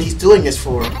remember what he's doing this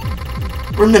for.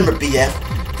 Remember,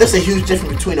 BF, there's a huge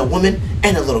difference between a woman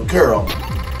and a little girl.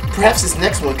 Perhaps this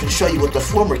next one can show you what the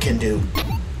former can do.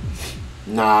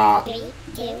 Nah, 3,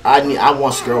 2, I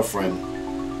want his girlfriend.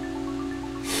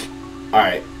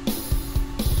 Alright.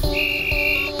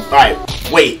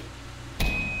 Alright, wait.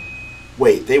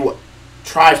 Wait, they will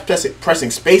try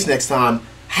pressing space next time.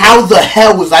 How the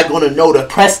hell was I gonna know to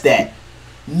press that?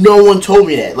 No one told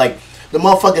me that. Like, the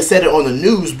motherfucker said it on the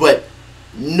news, but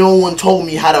no one told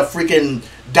me how to freaking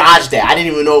dodge that. I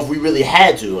didn't even know if we really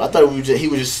had to. I thought he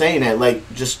was just saying that, like,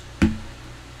 just...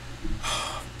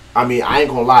 I mean, I ain't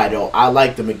gonna lie, though. I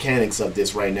like the mechanics of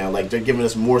this right now. Like, they're giving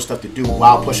us more stuff to do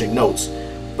while pushing notes.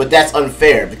 But that's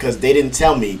unfair, because they didn't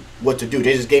tell me what to do.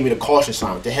 They just gave me the caution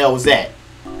sign. What the hell was that?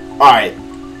 Alright.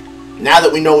 Now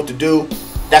that we know what to do,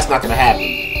 that's not gonna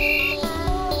happen.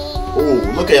 Ooh,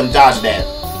 look at him dodge that.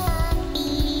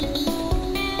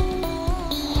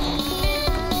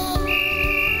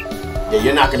 Yeah,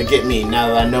 you're not gonna get me now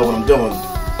that I know what I'm doing.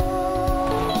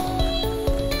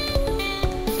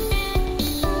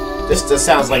 This just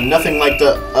sounds like nothing like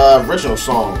the original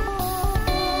song.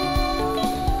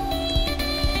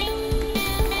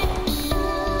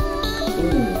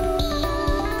 Ooh.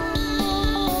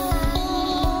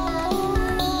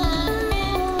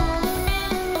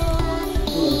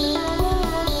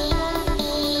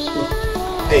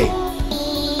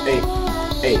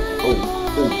 Hey,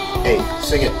 oh, hey,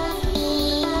 sing it.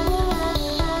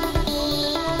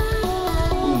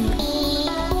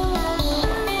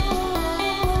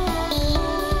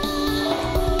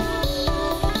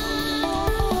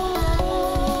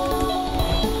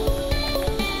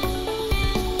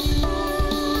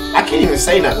 I can't even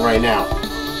say nothing right now.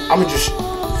 I'm just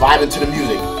vibing to the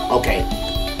music. Okay,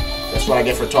 that's what I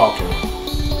get for talking.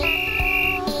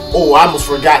 Oh, I almost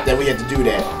forgot that we had to do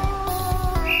that.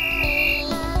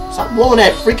 Stop blowing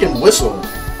that freaking whistle.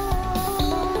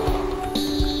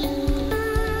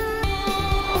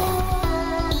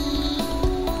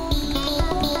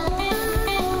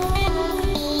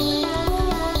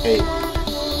 Hey.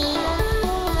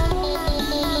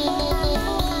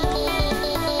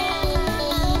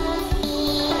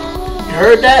 You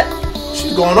heard that?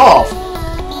 She's going off.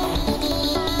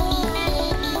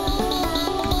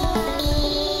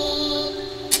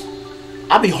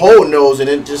 I be holding those and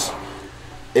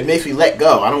it makes me let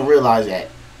go. I don't realize that.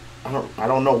 I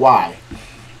don't know why.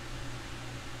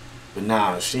 But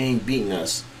nah, she ain't beating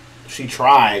us. She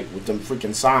tried with them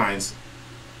freaking signs.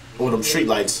 Or them street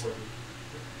lights. I'm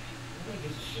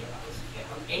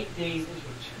 8 days into a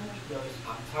 2-week notice.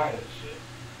 I'm tired of this shit.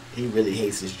 He really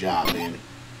hates his job, man.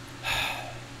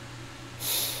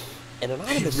 An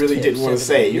anonymous really tip didn't want to sent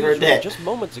say. in the You heard newsroom that. just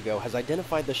moments ago has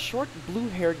identified the short,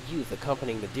 blue-haired youth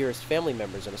accompanying the Dearest family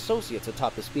members and associates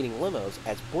atop the speeding limos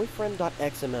as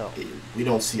boyfriend.xml. We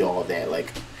don't see all of that.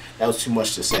 Like, that was too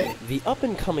much to say. The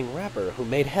up-and-coming rapper who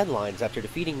made headlines after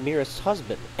defeating Mira's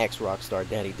husband, ex-rock star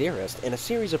Daddy Dearest, in a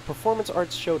series of performance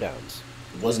arts showdowns.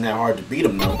 It wasn't that hard to beat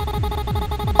him, though.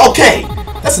 Okay,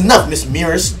 that's enough, Miss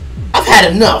Mirrors. I've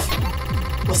had enough.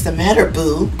 What's the matter,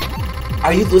 boo?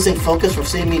 Are you losing focus from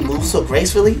seeing me move so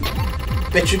gracefully?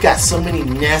 Bet you got so many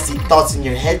nasty thoughts in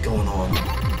your head going on.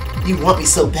 You want me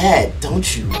so bad,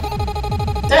 don't you?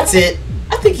 That's it.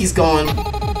 I think he's gone.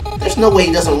 There's no way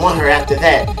he doesn't want her after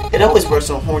that. It always works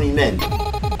on horny men.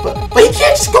 But he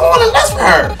can't just go on and lust for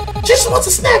her. She just wants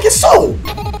to snag his soul.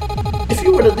 If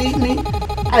you were to leave me,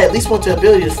 I at least want the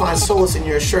ability to find solace in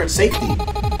your assured safety.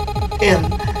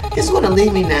 And he's going to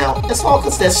leave me now. It's all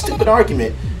because of that stupid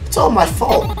argument. It's all my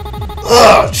fault.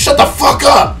 Ugh, shut the fuck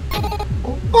up!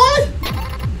 What?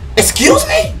 Excuse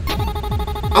me?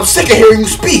 I'm sick of hearing you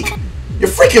speak. You're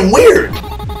freaking weird.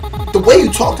 The way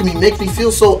you talk to me makes me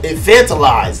feel so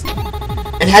infantilized.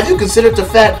 And have you considered the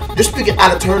fact you're speaking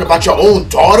out of turn about your own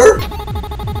daughter?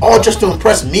 All just to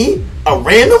impress me? A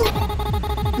random?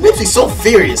 It makes me so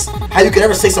furious how you could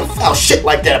ever say some foul shit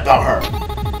like that about her.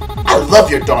 I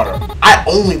love your daughter. I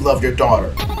only love your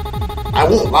daughter. I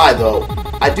won't lie though.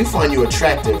 I do find you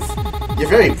attractive. You're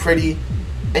very pretty,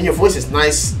 and your voice is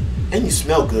nice, and you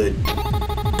smell good.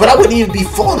 But I wouldn't even be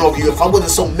falling over you if I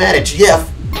wasn't so mad at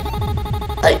Jeff.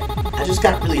 I just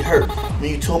got really hurt when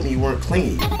you told me you weren't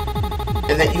clingy,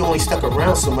 and that you only stuck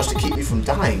around so much to keep me from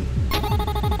dying.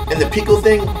 And the Pico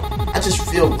thing, I just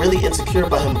feel really insecure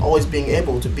about him always being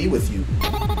able to be with you.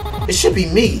 It should be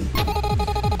me.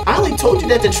 I only told you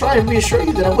that to try and reassure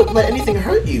you that I wouldn't let anything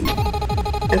hurt you,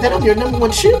 and that I'm your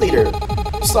 #1 cheerleader.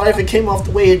 I'm sorry if it came off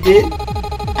the way it did.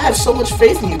 I have so much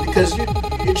faith in you because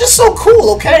you're just so cool,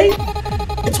 okay?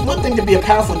 It's one thing to be a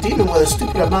powerful demon with a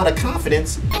stupid amount of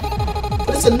confidence,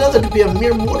 but it's another to be a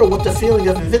mere mortal with the feeling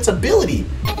of invincibility.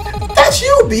 That's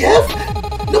you,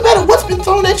 BF! No matter what's been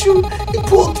thrown at you, you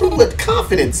pulled through with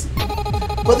confidence.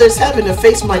 Whether it's having to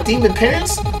face my demon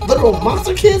parents, literal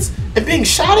monster kids, and being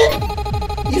shot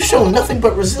at, you've shown nothing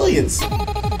but resilience.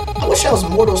 I wish I was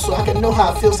mortal so I could know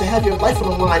how it feels to have your life on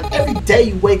the line every day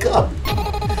you wake up.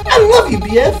 I love you,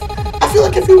 BF. I feel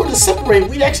like if we were to separate,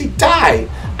 we'd actually die.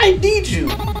 I need you.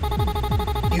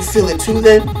 You feel it too,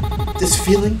 then? This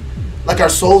feeling? Like our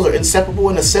souls are inseparable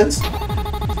in a sense?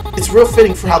 It's real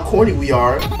fitting for how corny we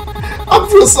are.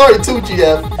 I'm real sorry too,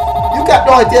 GF. You got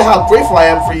no idea how grateful I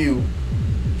am for you.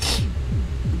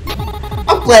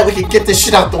 I'm glad we can get this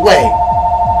shit out the way.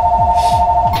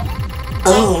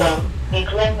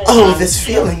 Oh, this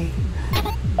feeling.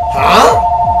 Huh?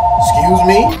 Excuse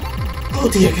me? Oh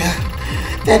dear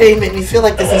God, that ain't made me feel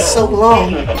like this in so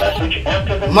long.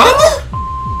 Mama?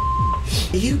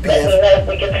 You,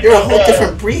 Bev, you're a whole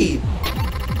different breed.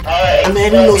 A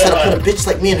man who knows how to put a bitch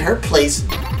like me in her place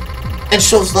and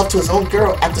shows love to his own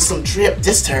girl after some drip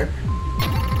dissed her.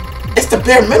 It's the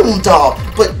bare minimum, doll,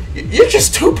 but you're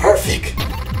just too perfect.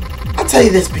 I'll tell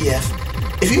you this,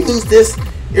 BF. If you lose this,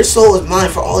 your soul is mine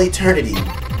for all eternity.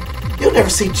 You'll never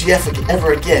see GF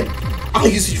ever again. I'll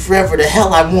use you forever the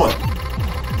hell I want.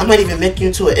 I might even make you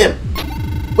into an imp.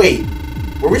 Wait,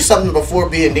 were we something before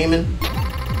being demon?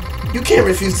 You can't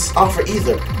refuse this offer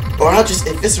either, or I'll just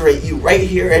eviscerate you right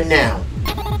here and now.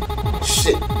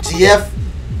 shit, GF,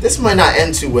 this might not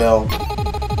end too well.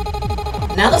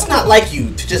 Now that's not like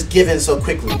you to just give in so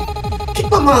quickly. Kick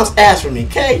my mom's ass for me,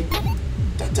 okay?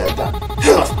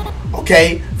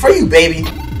 Okay, for you, baby.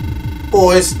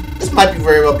 Boys, this might be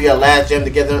very well be our last jam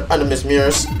together under Miss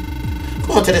Mirrors.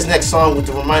 Go on to this next song with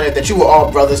the reminder that you were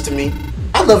all brothers to me.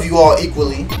 I love you all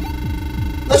equally.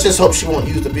 Let's just hope she won't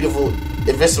use the beautiful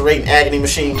eviscerating agony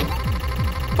machine.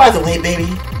 By the way, baby,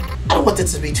 I don't want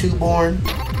this to be too boring.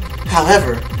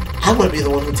 However, I want to be the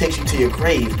one who takes you to your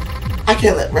grave. I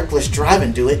can't let reckless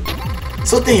driving do it.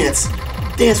 So dance.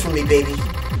 Dance for me, baby.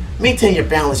 Maintain your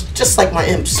balance just like my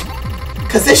imps.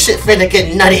 Cause this shit finna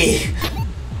get nutty.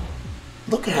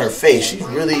 Look at her face.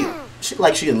 She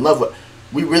like she in love with.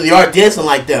 We really are dancing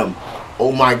like them.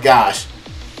 Oh my gosh.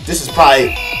 This is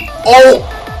probably. Oh!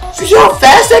 See how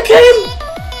fast that came?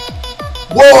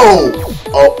 Whoa!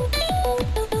 Oh.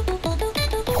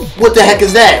 What the heck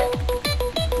is that?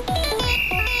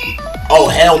 Oh,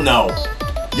 hell no.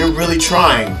 You're really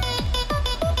trying.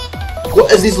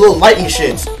 What is these little lightning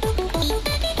shits?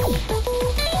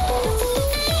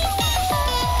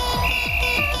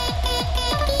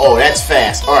 Oh, that's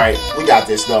fast. Alright, we got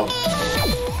this though.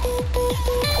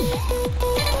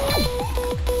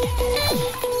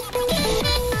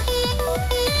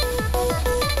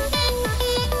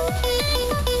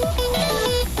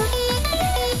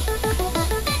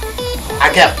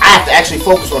 I have to actually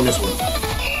focus on this one.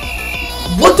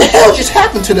 What the hell just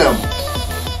happened to them?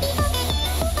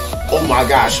 Oh my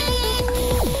gosh.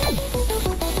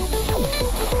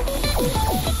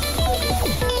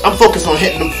 I'm focused on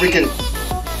hitting them freaking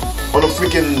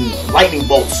lightning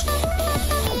bolts.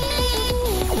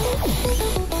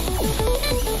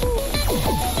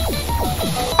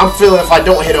 I'm feeling if I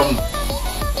don't hit them,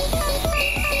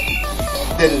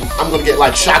 then I'm gonna get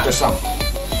like shocked or something.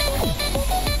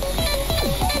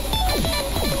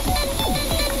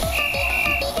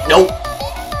 Nope.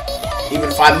 Even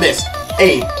if I miss.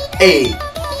 Hey.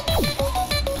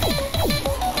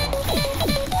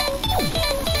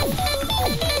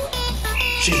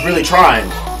 She's really trying.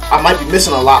 I might be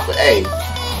missing a lot, but hey.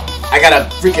 I gotta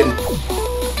freaking...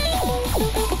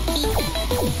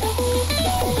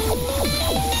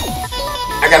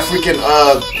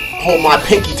 hold my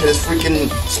pinky to this freaking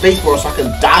spacebar so I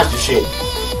can dodge the shit.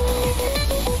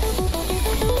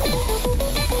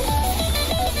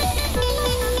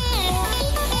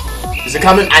 Is it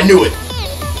coming? I knew it.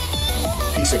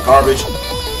 Piece of garbage.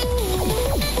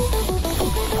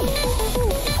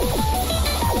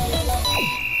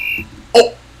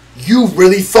 Oh, you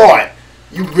really thought.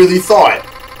 You really thought.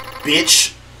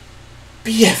 Bitch.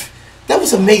 BF, that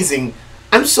was amazing.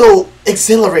 I'm so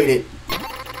exhilarated.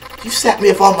 You sapped me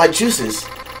of all my juices.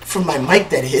 From my mic,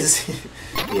 that is.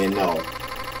 Yeah, no.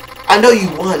 I know you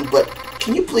won, but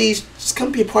can you please just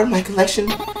come be a part of my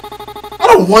collection? I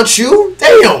don't want you.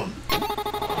 Damn.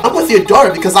 I'm with your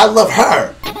daughter because I love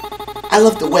her. I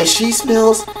love the way she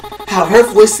smells, how her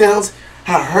voice sounds,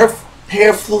 how her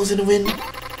hair flows in the wind.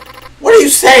 What are you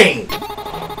saying?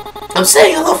 I'm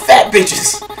saying I love fat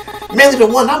bitches. Mainly the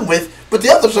one I'm with, but the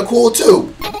others are cool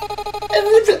too.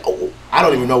 I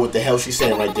don't even know what the hell she's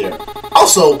saying right there.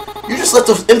 Also, you just let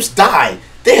those imps die.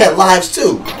 They had lives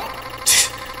too.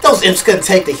 Those imps couldn't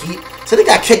take the heat, so they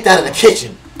got kicked out of the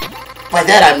kitchen. By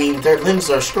that I mean their limbs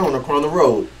are strewn across the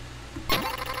road.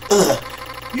 Ugh,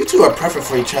 you two are perfect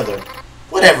for each other.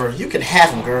 Whatever, you can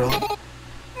have them, girl.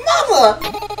 Mama!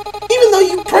 Even though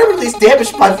you permanently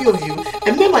damaged my view of you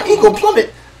and made my ego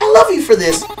plummet, I love you for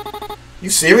this. You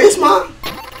serious, Mom?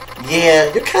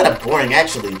 Yeah, you're kind of boring,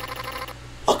 actually.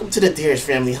 Welcome to the Dearest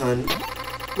family, hun.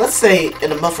 Let's say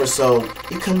in a month or so,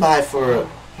 you come by for a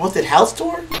haunted house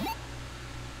tour?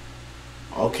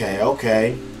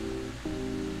 Okay.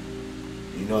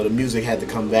 You know, the music had to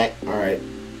come back. Alright.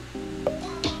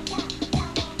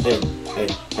 Hey.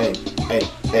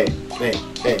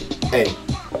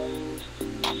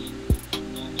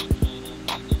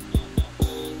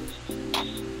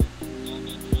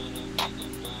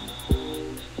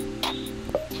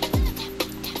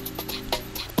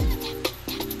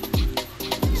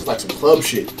 It's like some club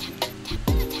shit.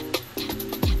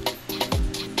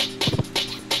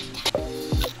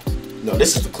 No,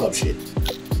 this is the club shit.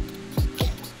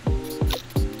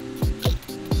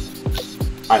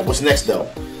 Alright, what's next though?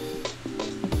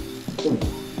 Ooh.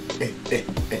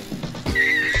 Hey.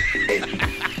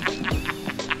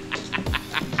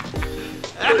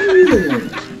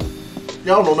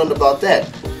 Y'all know nothing about that.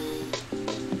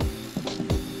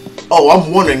 Oh,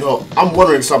 I'm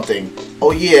wondering something.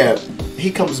 Oh yeah,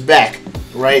 he comes back,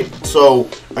 right? So,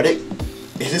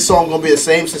 is this song gonna be the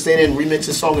same since they didn't remix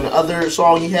this song in the other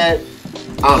song he had?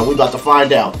 I don't know. We about to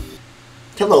find out.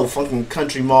 Hello, Funkin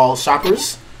Country Mall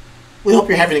shoppers. We hope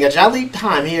you're having a jolly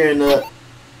time here in the...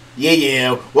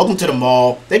 Yeah. Welcome to the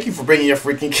mall. Thank you for bringing your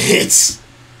freaking kids.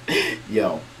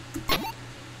 Yo.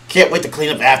 Can't wait to clean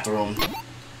up after them.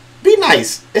 Be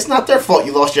nice. It's not their fault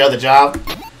you lost your other job.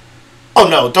 Oh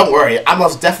no, don't worry. I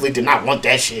most definitely did not want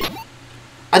that shit.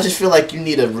 I just feel like you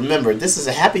need to remember this is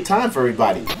a happy time for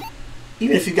everybody.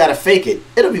 Even if you gotta fake it,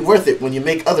 it'll be worth it when you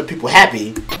make other people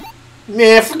happy.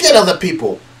 Man, forget other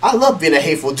people. I love being a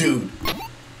hateful dude.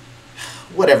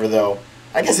 Whatever though.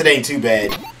 I guess it ain't too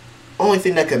bad. Only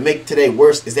thing that could make today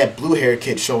worse is that blue-haired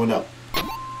kid showing up.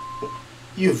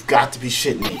 You've got to be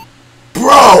shitting me.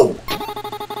 Bro!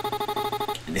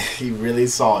 He really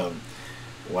saw him.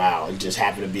 Wow, it just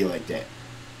happened to be like that.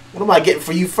 What am I getting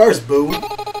for you first, boo?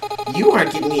 You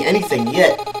aren't getting me anything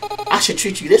yet. I should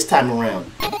treat you this time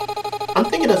around. I'm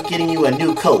thinking of getting you a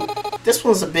new coat. This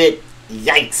one's a bit...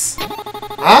 yikes.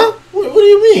 Huh? What do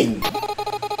you mean?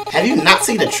 Have you not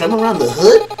seen the trim around the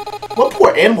hood? What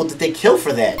poor animal did they kill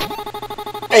for that?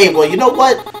 Hey, well, you know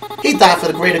what? He died for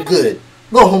the greater good.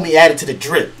 Go home and add it to the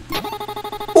drip.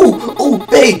 Ooh,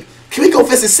 babe. Can we go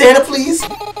visit Santa, please?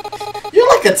 You're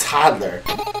like a toddler.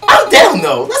 I'm down,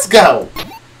 though. Let's go.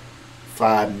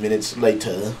 5 minutes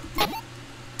later. ...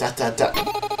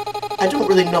 I don't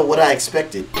really know what I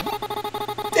expected.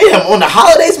 Damn, on the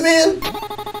holidays, man?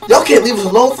 Y'all can't leave us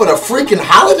alone for the freaking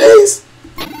holidays?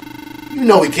 You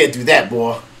know we can't do that,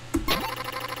 boy.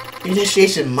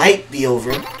 Initiation might be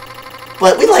over,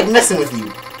 but we like messing with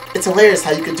you. It's hilarious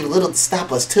how you can do little to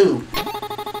stop us, too.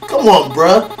 Come on,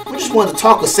 bruh. We just wanted to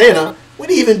talk with Santa. What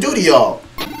did he even do to y'all?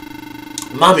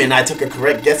 Mommy and I took a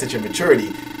correct guess at your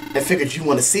maturity and figured you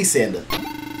want to see Santa.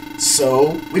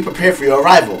 So, we prepared for your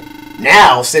arrival.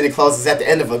 Now, Santa Claus is at the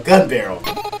end of a gun barrel.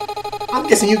 I'm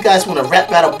guessing you guys want a rap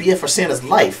battle be it for Santa's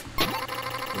life.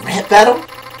 Rap battle?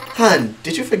 Hun,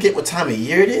 did you forget what time of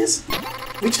year it is?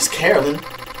 We just caroling.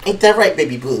 Ain't that right,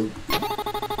 baby boo?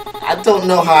 I don't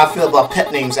know how I feel about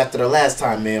pet names after the last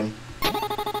time, ma'am.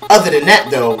 Other than that,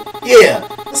 though, yeah,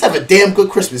 let's have a damn good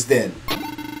Christmas then.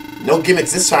 No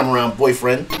gimmicks this time around,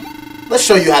 boyfriend. Let's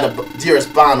show you how to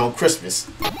dearest bond on Christmas.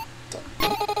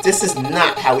 This is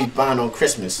not how we bond on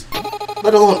Christmas,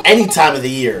 let alone any time of the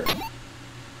year.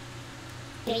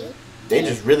 They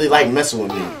just really like messing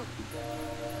with me.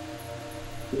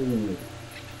 Ooh.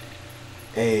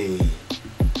 Hey.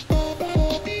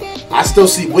 I still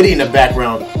see Woody in the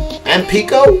background. And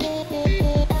Pico?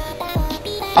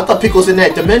 I thought Pico was in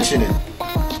that dimension.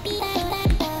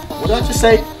 What did I just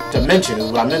say? Dimension is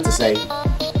what I meant to say.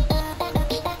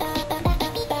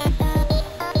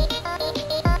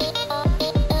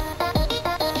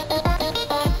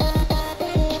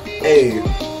 Hey,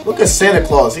 look at Santa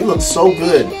Claus. He looks so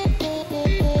good.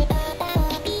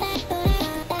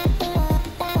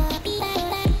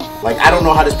 Like, I don't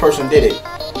know how this person did it.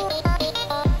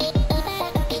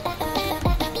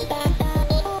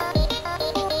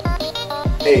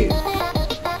 Hey.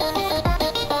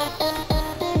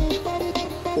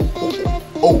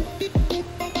 Oh.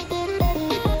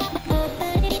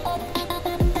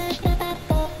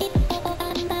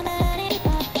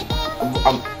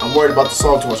 I'm worried about the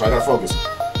song too much. I gotta focus.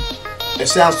 It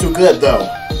sounds too good though.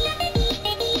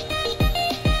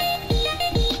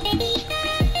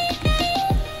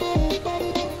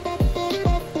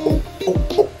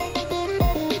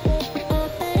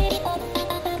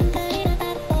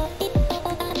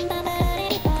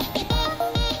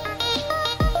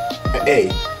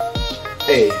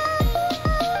 Hey.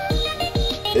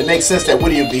 It makes sense that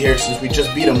Woody would be here since we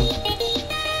just beat him.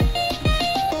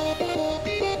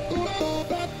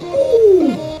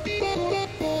 Ooh.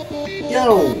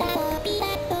 Yo.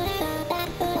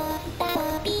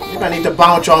 Maybe I need to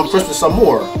bond with y'all on Christmas some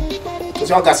more. Because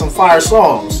y'all got some fire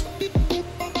songs.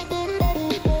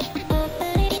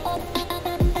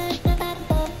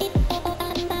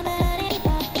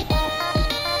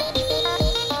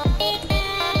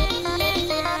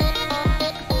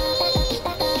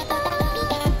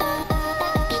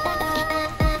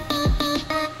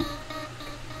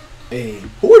 Hey,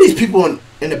 who are these people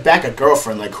in the back of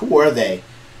Girlfriend? Like, who are they?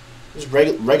 Just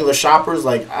regular shoppers?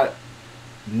 Like, I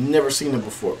never seen them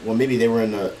before. Well, maybe they were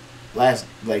in the last,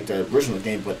 like, the original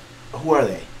game, but who are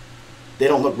they? They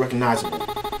don't look recognizable.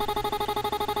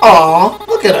 Aw,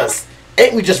 look at us.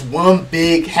 Ain't we just one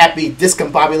big, happy,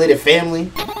 discombobulated family?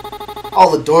 All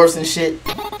the dwarves and shit.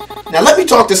 Now, let me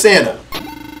talk to Santa.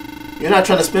 You're not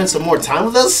trying to spend some more time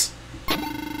with us?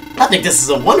 I think this is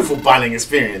a wonderful bonding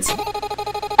experience.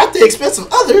 At the expense of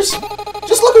others,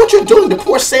 just look at what you're doing to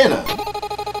poor Santa.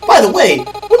 By the way,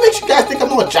 what makes you guys think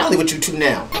I'm all jolly with you two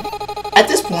now? At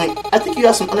this point, I think you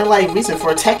have some underlying reason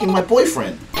for attacking my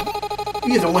boyfriend.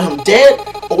 You either want him dead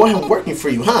or want him working for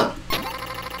you, huh?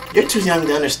 You're too young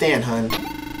to understand, hun.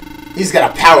 He's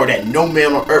got a power that no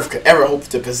man on earth could ever hope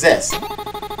to possess.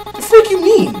 The freak you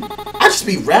mean? I just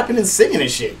be rapping and singing and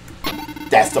shit.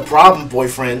 That's the problem,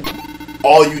 boyfriend.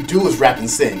 All you do is rap and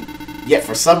sing. Yet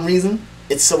for some reason,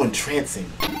 it's so entrancing.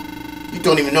 You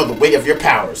don't even know the weight of your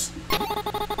powers.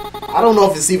 I don't know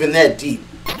if it's even that deep.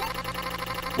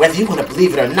 Whether you want to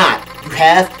believe it or not, you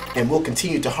have and will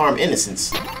continue to harm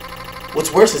innocence.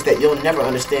 What's worse is that you'll never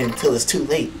understand until it's too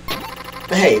late.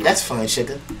 But hey, that's fine,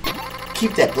 sugar.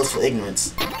 Keep that blissful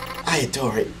ignorance. I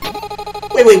adore it.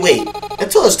 Wait.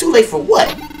 Until it's too late for what?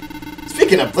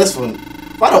 Speaking of blissful,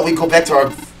 why don't we go back to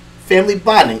our family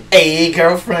bonding? Hey,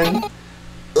 girlfriend.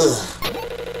 Ugh.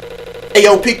 Hey,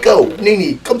 yo, Pico,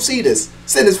 Nini, come see this.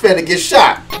 Santa's fan to get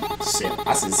shot. Santa.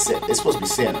 I said Santa. It's supposed to be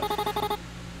Santa.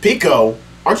 Pico,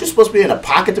 aren't you supposed to be in a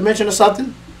pocket dimension or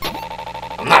something?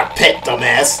 I'm not a pet,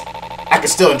 dumbass. I can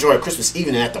still enjoy a Christmas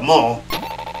evening at the mall.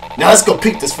 Now let's go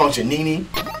peek this function, Nini.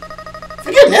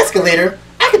 Forget an escalator.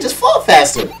 I could just fall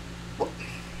faster.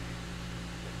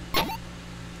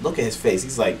 Look at his face.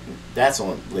 He's like, that's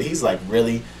on. He's like,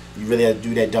 really? You really have to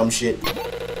do that dumb shit?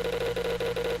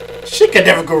 Shit can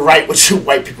never go right with you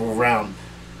white people around.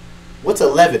 What's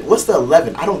 11? What's the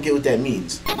 11? I don't get what that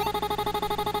means.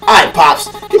 Alright, Pops.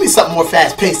 Give me something more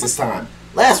fast-paced this time.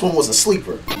 Last one was a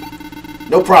sleeper.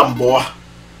 No problem, boy.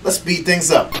 Let's speed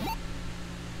things up.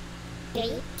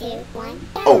 3, 2, 1.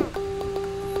 Oh.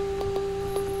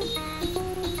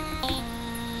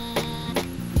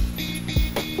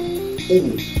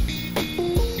 Ooh.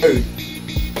 Hey.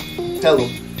 Tell him.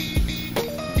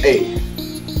 Hey.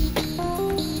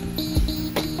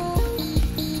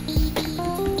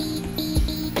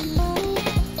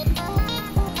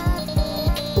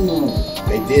 Ooh.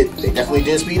 They definitely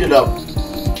did speed it up.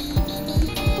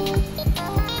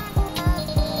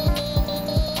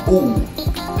 Ooh.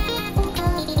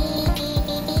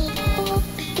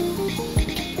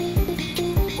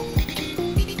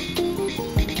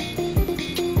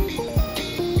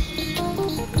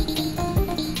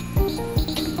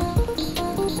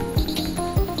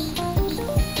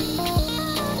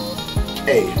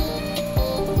 Hey.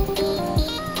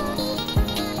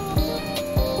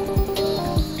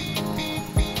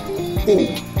 Ooh.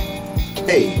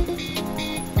 Hey.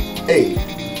 Hey.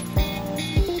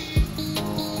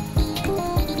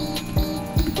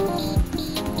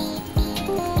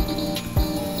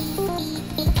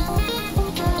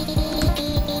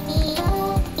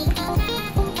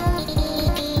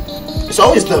 It's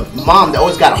always the mom that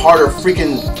always got a harder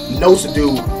freaking nose to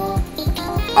do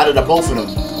out of the both of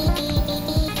them.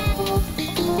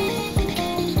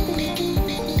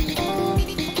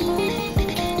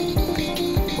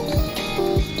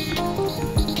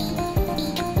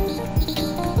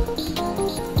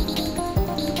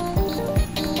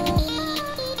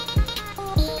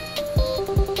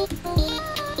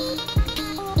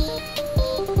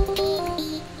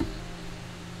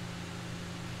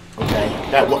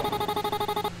 That what?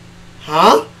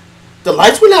 Huh? The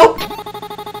lights went out?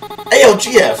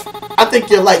 ALGF. I think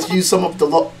your lights use some of the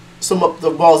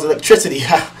ball's electricity.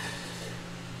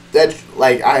 That,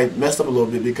 like, I messed up a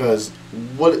little bit because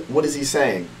what is he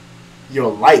saying? Your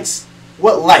lights?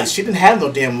 What lights? She didn't have no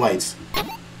damn lights.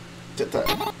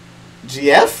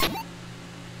 GF?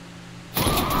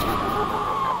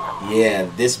 Yeah,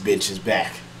 this bitch is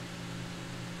back.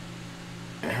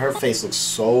 And her face looks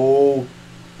so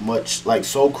much, like,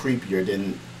 so creepier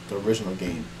than the original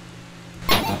game.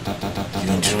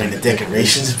 You enjoying the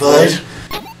decorations, bud?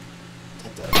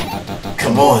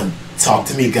 Come on, talk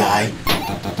to me, guy.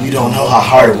 You don't know how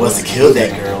hard it was to kill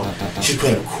that girl. She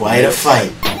put up quite a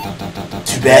fight.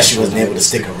 Too bad she wasn't able to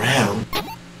stick around.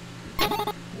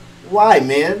 Why,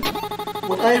 man?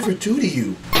 What'd I ever do to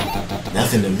you?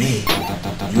 Nothing to me.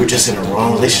 You were just in a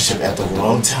wrong relationship at the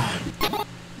wrong time.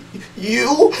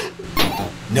 You?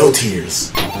 No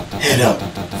tears. Head up.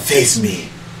 Face me.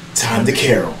 Time to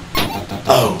carol.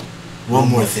 Oh, one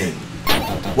more thing.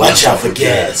 Watch out for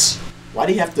gas. Why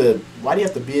do you have to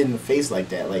be in the face like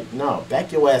that? Like, no,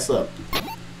 back your ass up.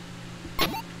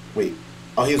 Wait.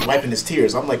 Oh, he was wiping his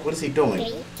tears. I'm like, what is he doing?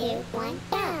 3, 2, 1,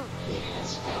 go.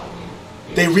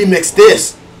 They remixed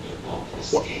this.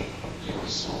 What?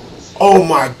 Oh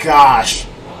my gosh.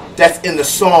 That's in the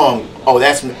song. Oh,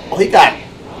 he got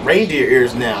reindeer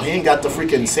ears now. He ain't got the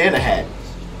freaking Santa hat.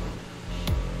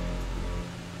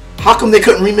 How come they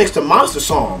couldn't remix the monster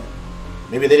song?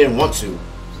 Maybe they didn't want to.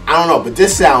 I don't know, but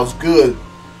this sounds good.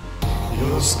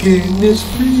 Your skin is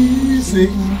freezing,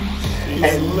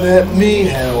 and let me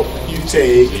help you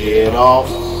take it off.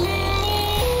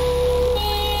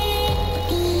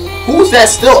 Who's that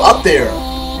still up there?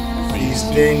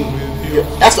 Feasting.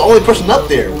 That's the only person up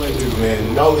there.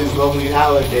 And all these lonely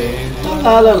holidays.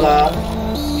 La la la.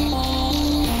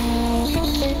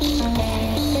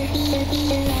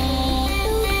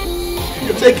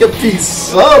 You take a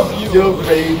piece of your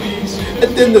baby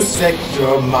and then dissect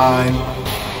your mind.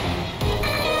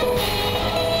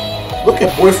 Look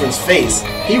at boyfriend's face.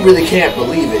 He really can't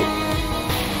believe it.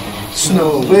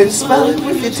 Snow and smiling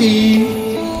with your teeth.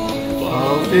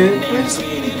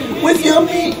 With your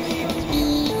meat.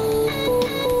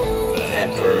 That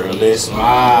pearly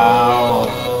smile.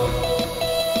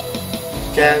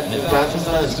 Cat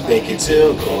the bake it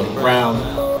till golden brown.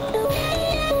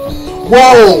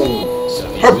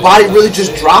 Whoa! Her body really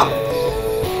just dropped.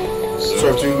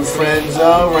 Serve two friends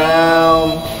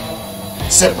around.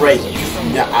 Separate you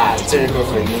from your eyes. Turn your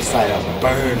girlfriend inside out.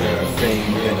 Burn her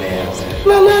fingernails.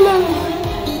 La la la la.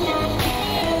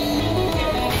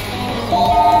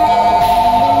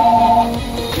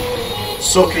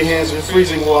 Soak your hands in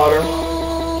freezing water.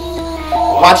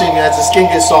 Watching as the skin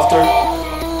gets softer.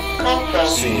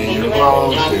 Seeing your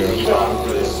bones,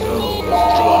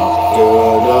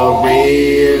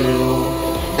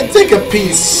 and take a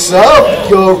piece of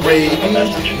your baby and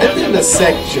then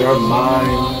dissect your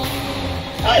mind.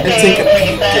 And take a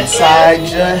peek inside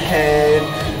your head.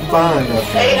 Find a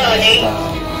friend.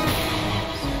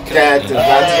 Cat the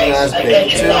nice baby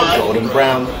till golden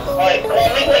brown.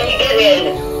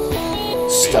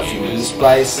 Stuff you with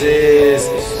spices.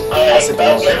 I sit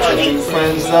down with two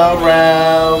friends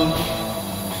around.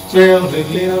 Drill the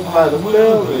clean up by the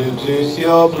village in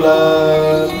your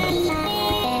blood.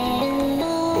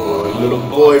 Boy, little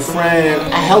boyfriend.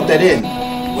 I held that in.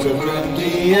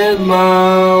 Me and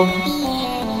mom.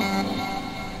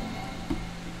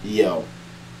 Yo.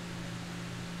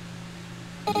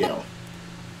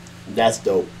 That's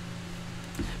dope.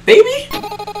 Baby?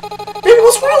 Baby,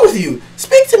 what's wrong with you?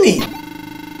 Speak to me.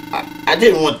 I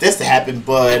didn't want this to happen,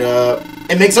 but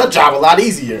it makes our job a lot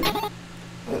easier.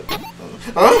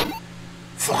 Huh?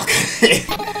 Fuck.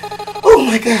 Oh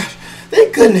my gosh.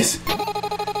 Thank goodness.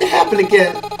 It happened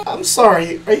again. I'm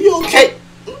sorry. Are you okay?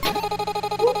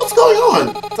 What's going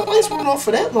on? The lights weren't off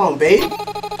for that long, babe.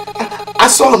 I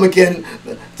saw him again.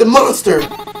 The monster.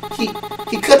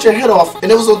 He cut your head off, and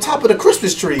it was on top of the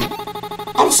Christmas tree.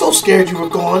 I'm so scared you were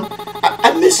gone.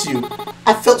 I miss you.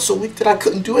 I felt so weak that I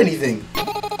couldn't do anything.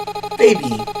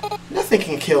 Baby, nothing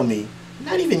can kill me.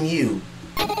 Not even you.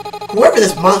 Whoever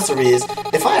this monster is,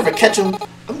 if I ever catch him,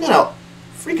 I'm gonna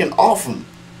freaking off him.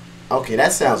 Okay,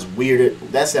 that sounds weird.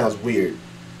 That sounds weird.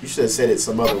 You should have said it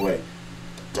some other way.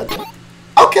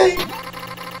 Okay.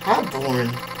 How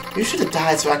boring. You should have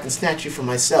died so I can snatch you from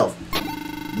myself.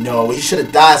 No, he should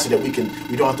have died so that we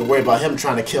don't have to worry about him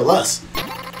trying to kill us.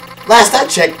 Last I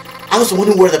checked, I was the one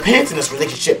who wore the pants in this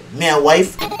relationship,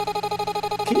 man-wife.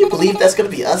 Can you believe that's gonna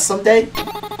be us someday?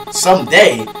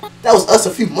 Someday? That was us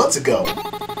a few months ago.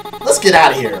 Let's get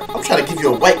out of here. I'm trying to give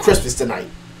you a white Christmas tonight.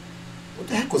 What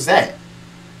the heck was that?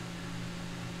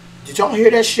 Did y'all hear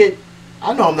that shit?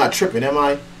 I know I'm not tripping, am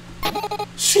I?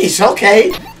 Sheesh,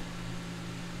 okay.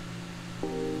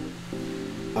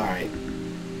 Alright.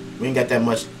 We ain't got that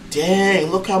much. Dang,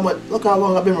 look how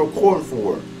long I've been recording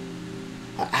for.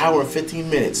 An hour and 15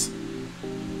 minutes.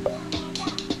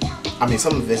 I mean,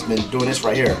 some of it's been doing this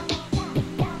right here.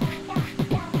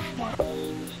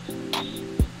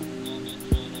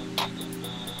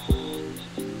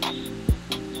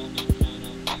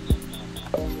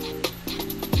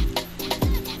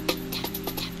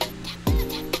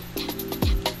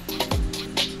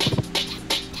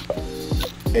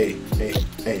 Hey,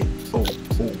 ooh,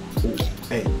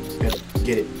 hey,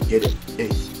 get it, hey,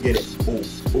 get it,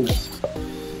 ooh.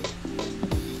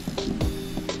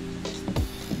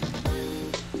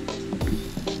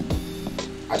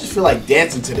 I just feel like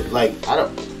dancing to it. Like I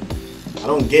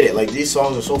don't get it. Like these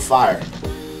songs are so fire.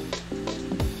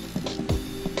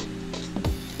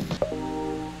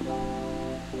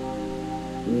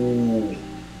 Ooh,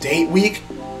 date week.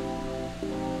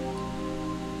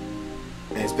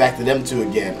 And it's back to them two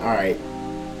again. All right.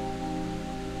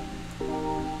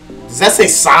 Does that say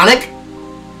Sonic?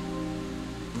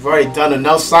 We've already done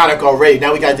enough Sonic already.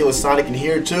 Now we gotta deal with Sonic in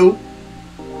here too.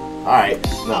 All right.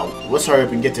 Now let's hurry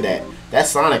up and get to that. That's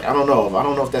Sonic. I don't know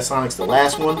if that Sonic's the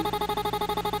last one.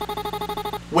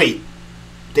 Wait,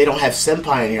 they don't have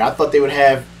Senpai in here. I thought they would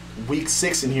have week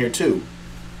 6 in here too.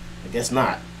 I guess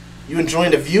not. You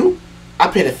enjoying the view? I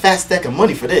paid a fat stack of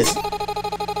money for this.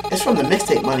 It's from the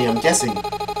mixtape money, I'm guessing.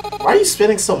 Why are you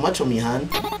spending so much on me, hun?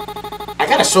 I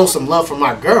gotta show some love for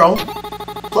my girl.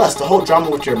 Plus, the whole drama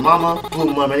with your mama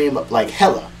blew my name up like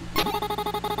hella.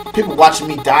 People watching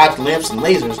me dodge lamps and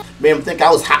lasers made them think I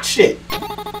was hot shit.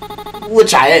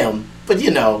 Which I am, but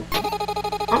you know.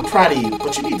 I'm proud of you,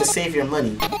 but you need to save your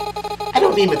money. I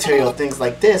don't need material things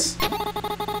like this.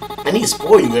 I need to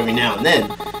spoil you every now and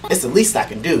then. It's the least I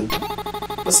can do.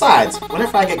 Besides,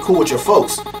 whenever I get cool with your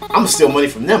folks, I'ma steal money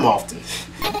from them often.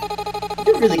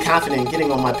 You're really confident in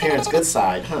getting on my parents' good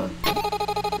side, huh?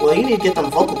 Well, you need to get them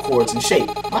vocal cords in shape.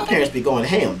 My parents be going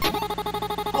ham.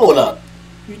 Hold up.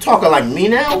 You talking like me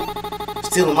now?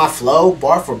 Stealing my flow,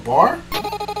 bar for bar?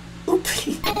 Oop.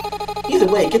 Either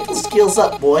way, get those skills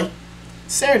up, boy.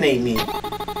 Serenade me.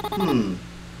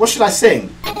 What should I sing?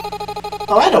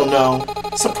 Oh, I don't know.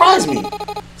 Surprise me.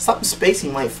 Something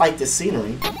spacey might fight this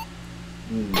scenery.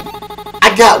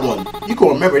 I got one. You can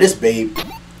remember this, babe.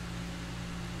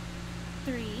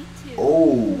 3, 2,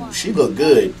 Oh, 1. she looked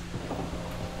good.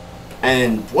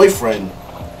 And boyfriend,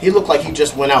 he looked like he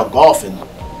just went out golfing.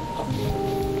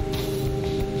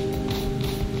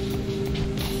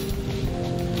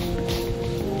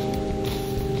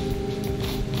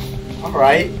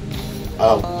 Alright.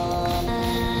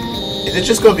 Is it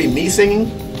just gonna be me singing?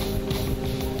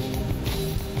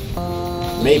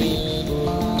 Maybe.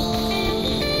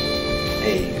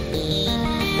 Hey.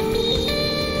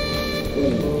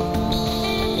 Ooh.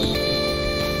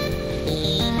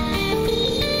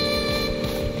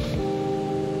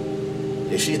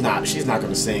 Yeah, she's not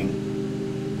gonna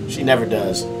sing. She never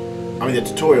does. I mean, the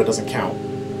tutorial doesn't count.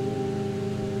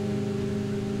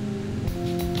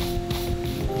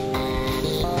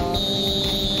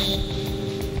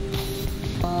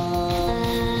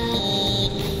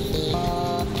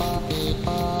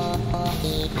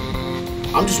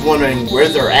 I'm just wondering where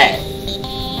they're at.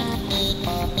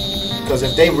 Because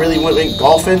if they really went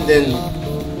golfing, then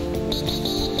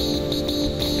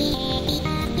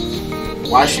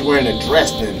why is she wearing a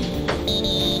dress then?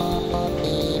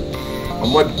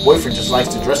 My boyfriend just likes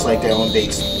to dress like that on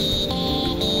dates.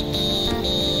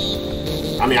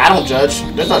 I mean, I don't judge.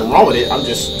 There's nothing wrong with it. I'm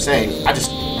just saying. That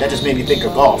just made me think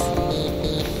of golf.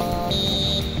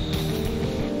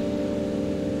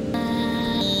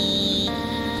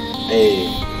 Hey.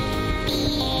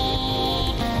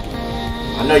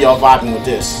 I know y'all vibing with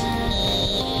this.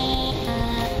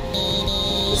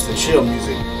 It's the chill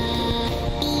music.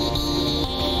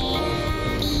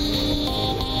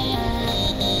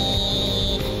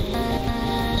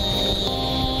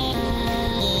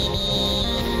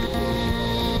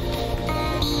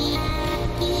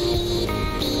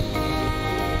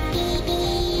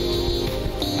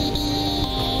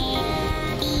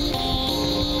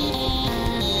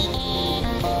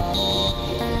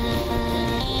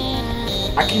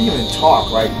 I can't even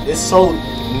talk, right? It's so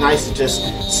nice to just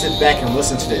sit back and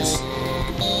listen to this.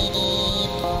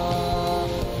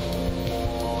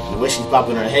 The way she's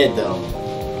bopping her head, though.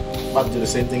 I'm about to do the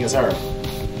same thing as her.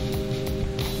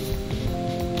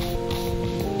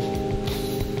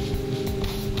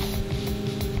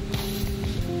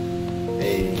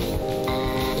 Hey.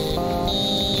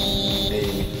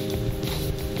 Hey.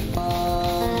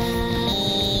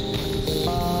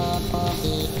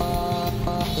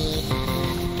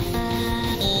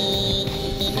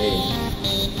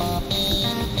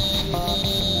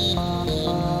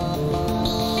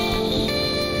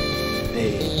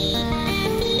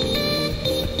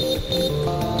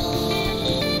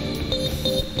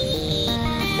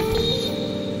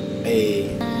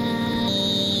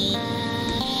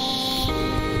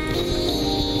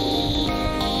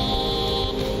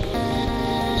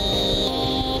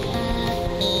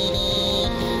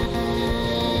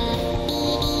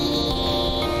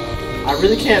 I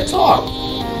really can't talk.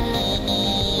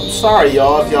 I'm sorry,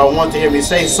 y'all. If y'all want to hear me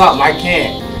say something, I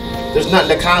can't. There's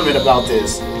nothing to comment about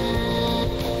this.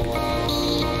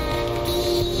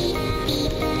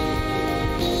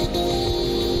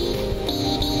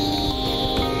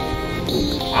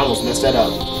 I almost messed that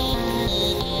up.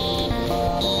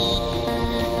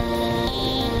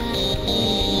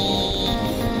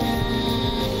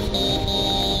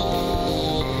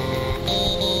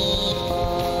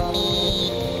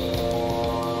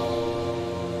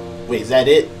 Wait, is that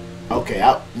it? Okay,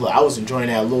 I was enjoying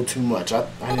that a little too much. I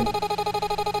didn't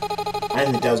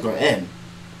think that was going to end.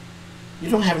 You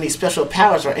don't have any special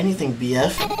powers or anything,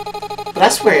 BF. But I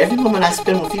swear, every moment I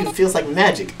spend with you feels like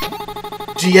magic.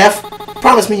 GF,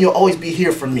 promise me you'll always be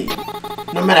here for me.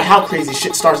 No matter how crazy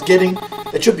shit starts getting,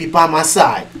 that you'll be by my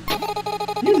side.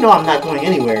 You know I'm not going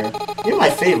anywhere. You're my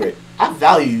favorite. I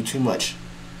value you too much.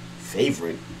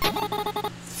 Favorite?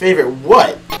 Favorite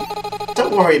what?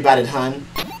 Don't worry about it, hun.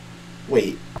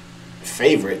 Wait,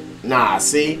 favorite? Nah,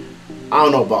 see? I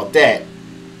don't know about that.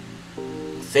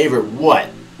 Favorite what?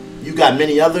 You got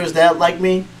many others that like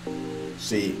me?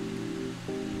 See.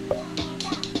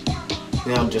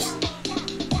 Now I'm just...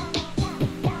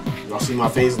 Y'all see my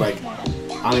face? Like,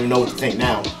 I don't even know what to think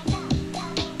now.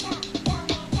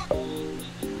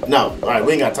 No. Alright,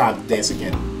 we ain't got time to dance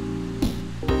again.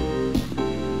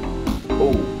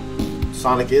 Oh.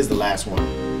 Sonic is the last one.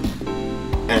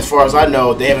 And as far as I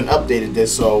know, they haven't updated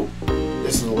this, so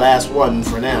this is the last one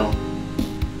for now.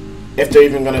 If they're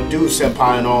even gonna do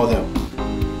Senpai and all of them.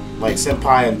 Like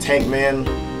Senpai and Tank Man.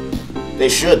 They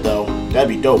should though. That'd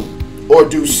be dope. Or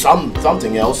do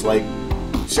something else, like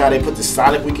should they put the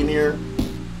Sonic Week in here?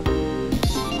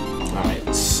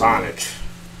 Alright, Sonic.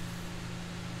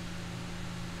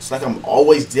 It's like I'm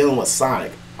always dealing with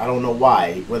Sonic. I don't know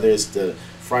why. Whether it's the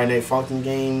Friday Night Funkin'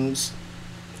 games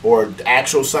or the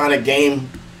actual Sonic game.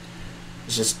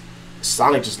 It's just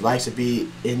Sonic just likes to be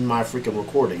in my freaking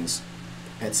recordings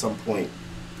at some point.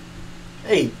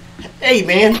 Hey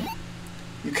man.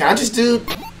 You conscious, dude?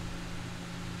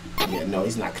 Yeah, no,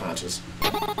 he's not conscious.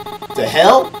 The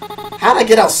hell? How'd I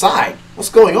get outside? What's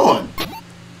going on?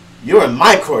 You're in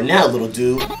my court now, little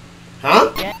dude.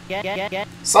 Huh?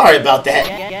 Sorry about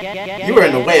that. You were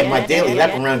in the way of my daily lap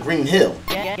around Green Hill.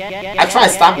 I tried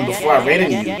stopping before I ran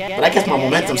into you, but I guess my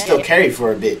momentum still carried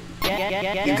for a bit.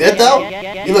 You good, though?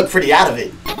 You look pretty out of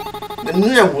it.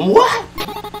 What?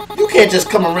 You can't just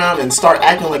come around and start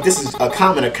acting like this is a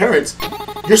common occurrence.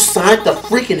 You're Sonic the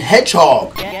freaking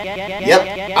Hedgehog.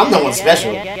 Yep, I'm no one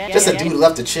special. Just a dude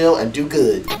left to chill and do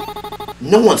good.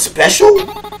 No one special?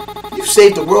 You've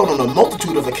saved the world on a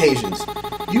multitude of occasions.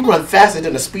 You run faster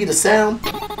than the speed of sound.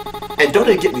 And don't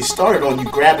even get me started on you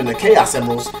grabbing the Chaos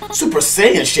Emeralds. Super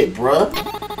Saiyan shit, bruh.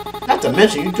 Not to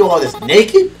mention you do all this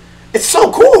naked. It's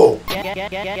so cool.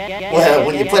 Well,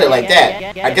 when you put it like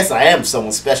that, I guess I am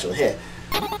someone special here.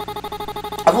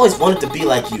 I've always wanted to be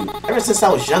like you, ever since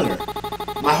I was younger.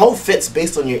 My whole fit's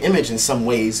based on your image in some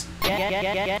ways.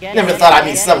 Never thought I'd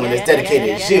meet someone as dedicated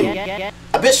as you.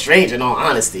 A bit strange in all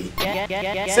honesty.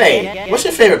 Say, what's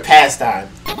your favorite pastime?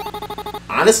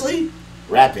 Honestly?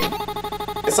 Rapping.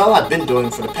 It's all I've been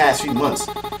doing for the past few months.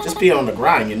 Just being on the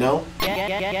grind, you know?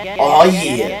 Oh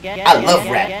yeah, I love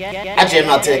rap. I jam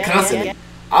out to it constantly.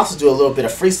 I also do a little bit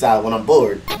of freestyle when I'm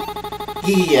bored.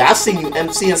 Yeah, I've seen you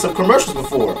MCing some commercials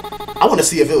before. I want to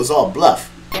see if it was all bluff.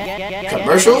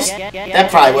 Commercials? That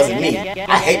probably wasn't me.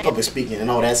 I hate public speaking and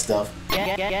all that stuff.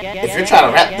 If you're trying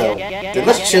to rap though, then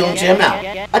let's chill and jam out.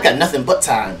 I got nothing but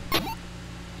time.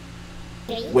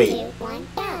 Wait.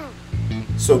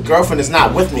 So girlfriend is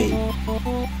not with me.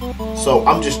 So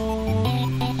I'm just...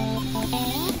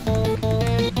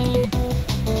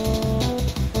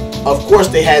 Of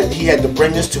course he had to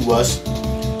bring this to us.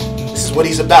 This is what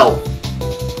he's about.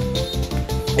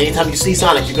 Anytime you see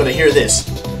Sonic, you're gonna hear this.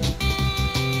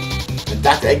 And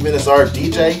Dr. Eggman is our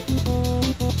DJ.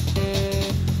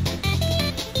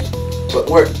 But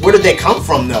where did they come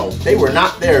from though? They were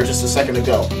not there just a second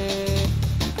ago.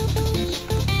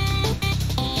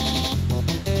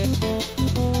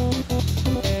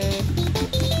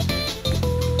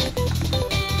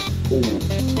 Ooh.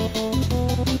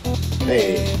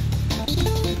 Hey.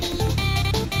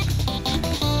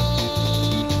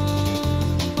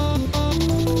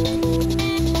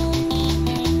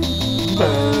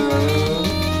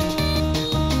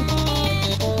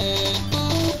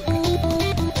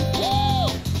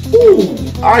 Ooh.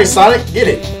 Alright, Sonic, get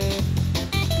it.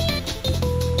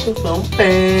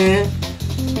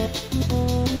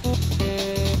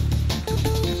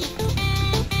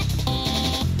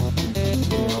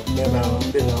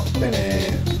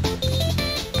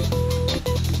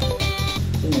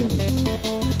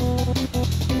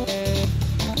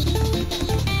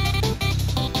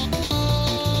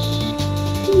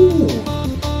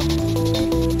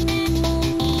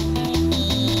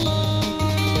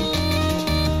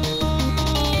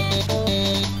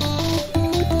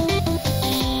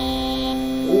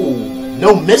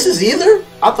 No misses either?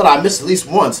 I thought I missed at least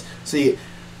once. See,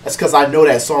 that's because I know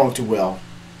that song too well.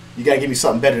 You gotta give me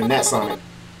something better than that, Sonic.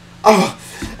 Oh,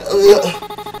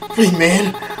 hey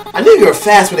man, I knew you were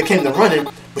fast when it came to running,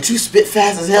 but you spit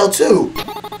fast as hell too.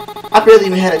 I barely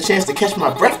even had a chance to catch my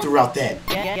breath throughout that.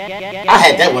 I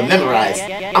had that one memorized.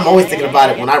 I'm always thinking about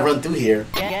it when I run through here.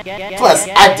 Plus,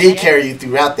 I did carry you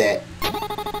throughout that.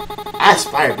 I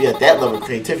aspire to be at that level of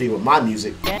creativity with my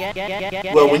music.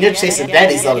 Well, when you're chasing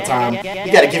baddies all the time,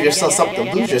 you gotta give yourself something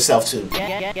to lose yourself to.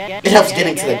 It helps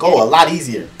getting to the goal a lot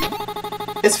easier.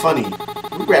 It's funny,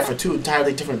 we rap for two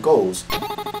entirely different goals.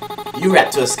 You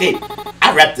rap to escape.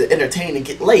 I rap to entertain and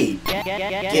get laid.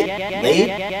 Get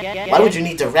laid? Why would you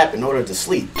need to rap in order to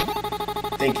sleep?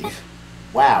 Thinking,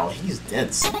 wow, he's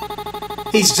dense.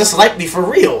 He's just like me for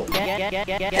real.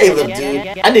 Hey, little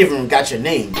dude, I never even got your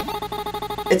name.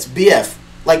 It's BF,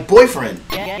 like boyfriend.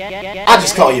 I'll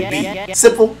just call you B.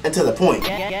 Simple and to the point.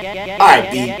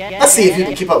 Alright, B, let's see if you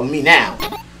can keep up with me now.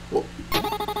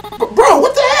 Bro,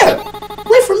 what the hell?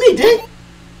 Wait for me, dude.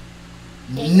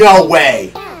 No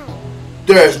way.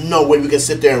 There's no way we can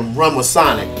sit there and run with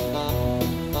Sonic.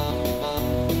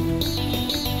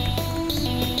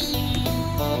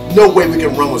 No way we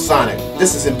can run with Sonic.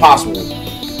 This is impossible.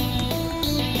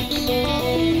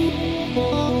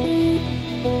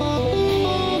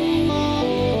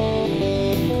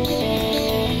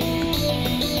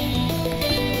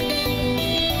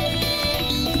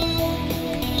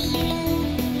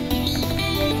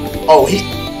 Oh, he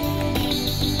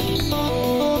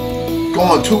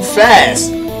going too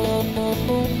fast. Am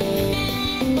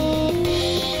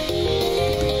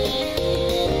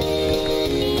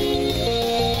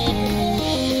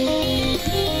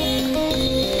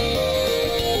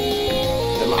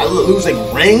I losing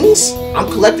rings?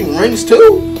 I'm collecting rings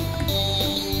too?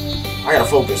 I gotta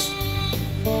focus.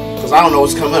 Because I don't know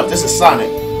what's coming up. This is Sonic.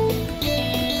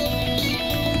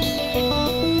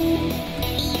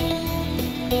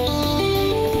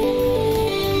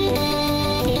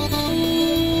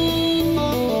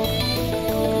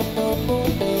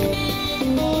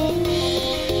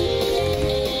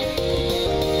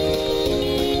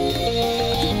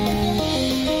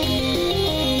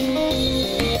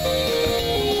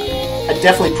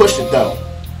 Definitely pushed it though.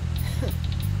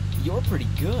 You're pretty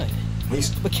good.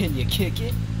 But can you kick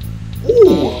it?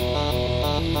 Ooh.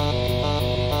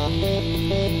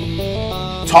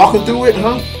 Talking through it,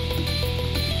 huh?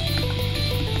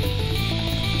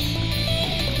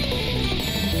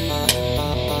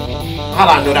 How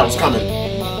did I know that was coming?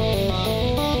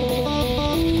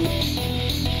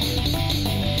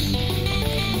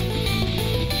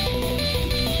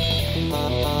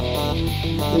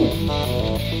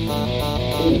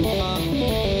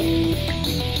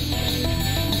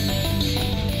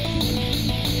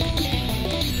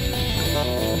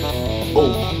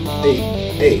 Oh, hey,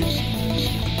 hey.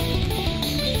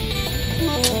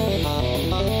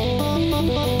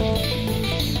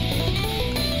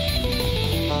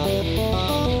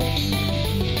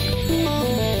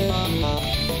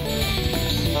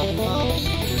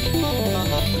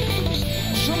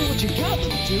 Show me what you got,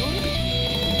 little dude.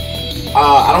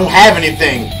 I don't have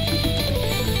anything.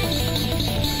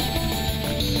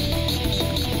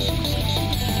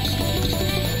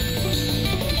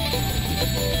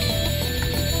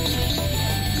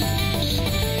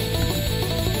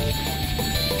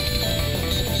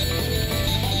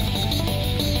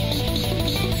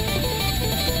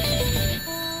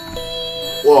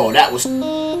 Whoa, that was... I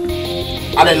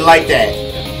didn't like that.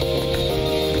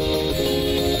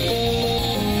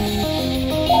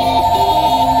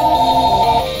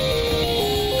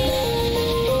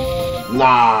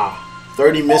 Nah,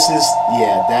 30 misses.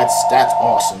 Yeah, that's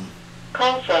awesome.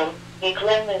 Call from the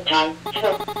Clementine.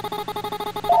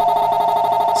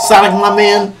 Sonic, my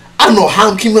man, I don't know how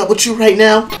I'm keeping up with you right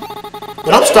now,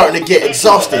 but I'm starting to get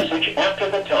exhausted.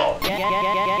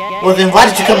 Well then, why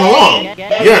did you come along?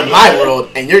 You're in my world,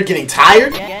 and you're getting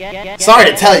tired? Sorry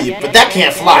to tell you, but that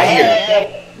can't fly here.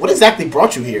 What exactly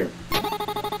brought you here?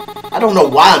 I don't know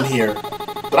why I'm here,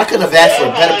 but I couldn't have asked for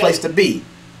a better place to be.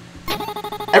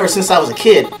 Ever since I was a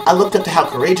kid, I looked up to how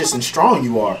courageous and strong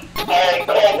you are.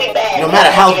 No matter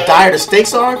how dire the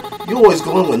stakes are, you always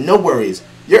go in with no worries.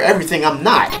 You're everything I'm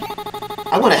not.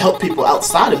 I want to help people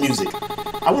outside of music.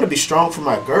 I want to be strong for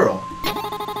my girl.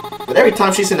 But every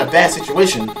time she's in a bad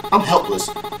situation, I'm helpless.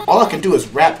 All I can do is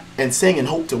rap and sing and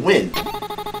hope to win.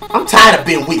 I'm tired of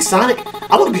being weak, Sonic.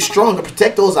 I want to be strong and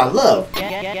protect those I love.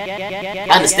 I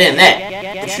understand that,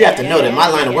 but you have to know that my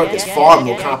line of work is far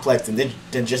more complex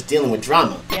than just dealing with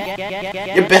drama.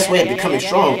 Your best way of becoming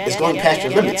strong is going past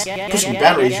your limits, pushing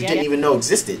boundaries you didn't even know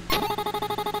existed.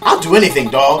 I'll do anything,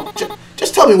 dog.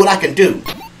 Just tell me what I can do.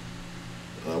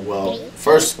 Well,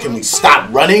 first, can we stop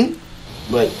running?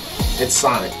 But it's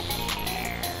Sonic.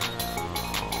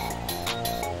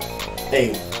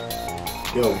 Hey.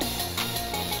 Yo.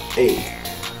 Hey.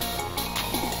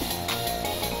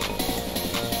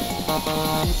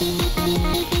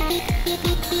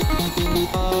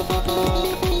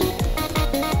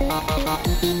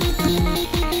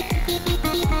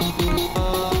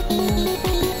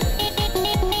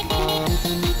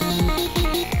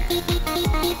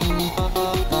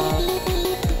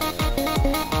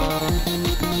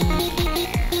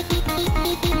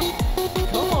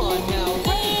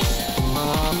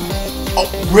 Oh,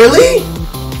 really?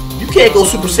 You can't go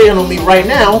Super Saiyan on me right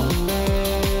now.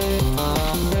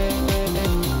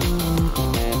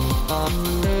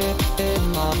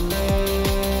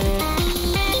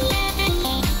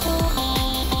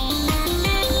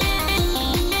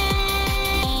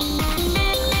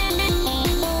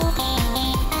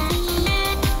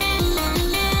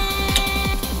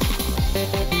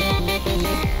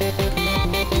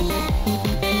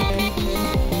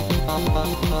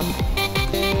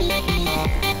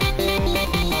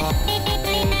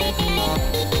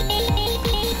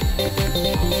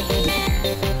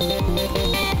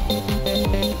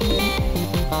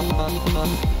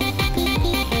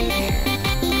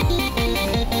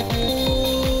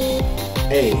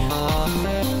 Hey.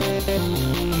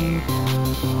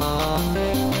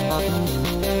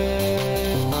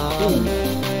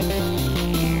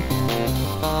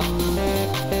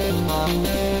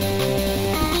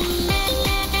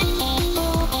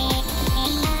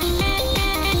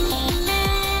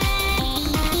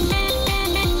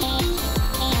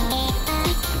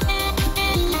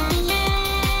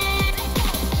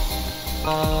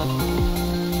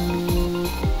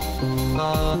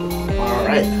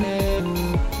 Alright.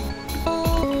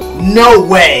 No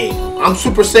way! I'm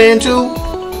Super Saiyan 2?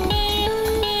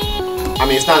 I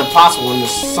mean, it's not impossible. In the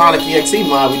Sonic EXE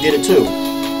mod, we did it too.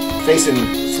 Facing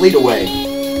Fleet away.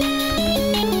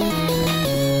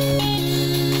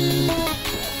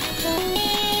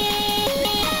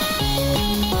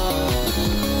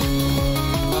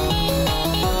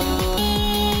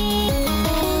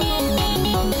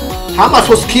 How am I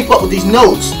supposed to keep up with these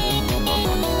notes?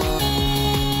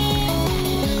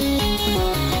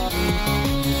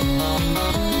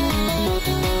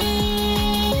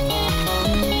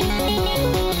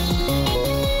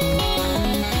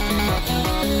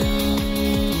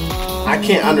 I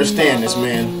can't understand this,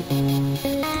 man.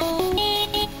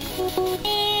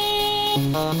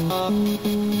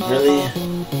 Really?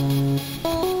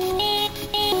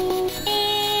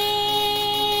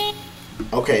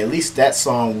 Okay, at least that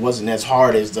song wasn't as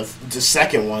hard as the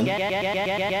second one.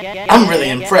 I'm really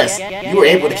impressed. You were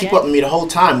able to keep up with me the whole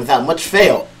time without much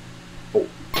fail. Oh.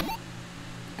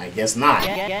 I guess not.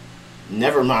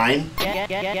 Never mind.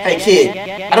 Hey kid,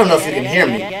 I don't know if you can hear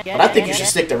me, but I think you should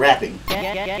stick to rapping.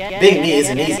 Being me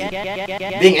isn't easy.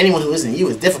 Being anyone who isn't you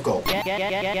is difficult.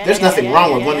 There's nothing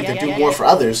wrong with wanting to do more for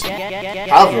others.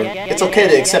 However, it's okay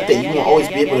to accept that you won't always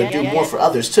be able to do more for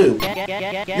others too.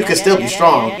 You can still be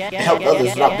strong and help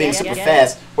others without being super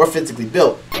fast or physically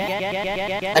built.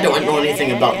 I don't know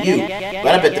anything about you,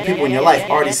 but I bet the people in your life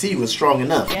already see you as strong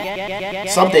enough.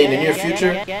 Someday in the near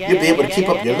future, you'll be able to keep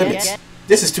up your limits.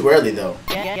 This is too early though.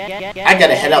 I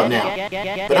gotta head out now,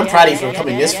 but I'm proud of you for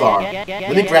coming this far.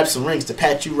 Let me grab some rings to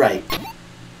pat you right.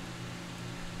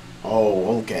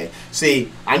 Oh, okay.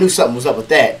 See, I knew something was up with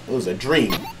that. It was a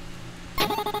dream.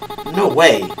 No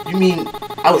way. You mean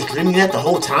I was dreaming that the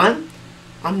whole time?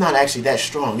 I'm not actually that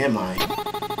strong, am I?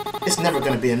 It's never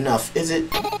gonna be enough, is it?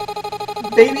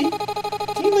 Baby,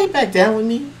 can you lay back down with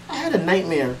me? I had a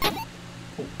nightmare.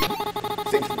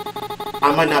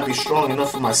 I might not be strong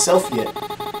enough for myself yet,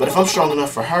 but if I'm strong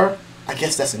enough for her, I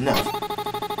guess that's enough.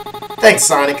 Thanks,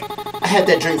 Sonic. I had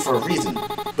that dream for a reason,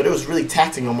 but it was really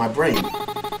taxing on my brain.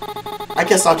 I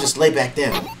guess I'll just lay back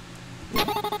down.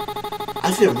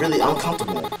 I feel really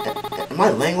uncomfortable. Am I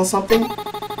laying on something?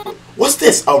 What's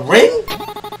this, a ring?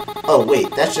 Oh wait,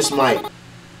 that's just my...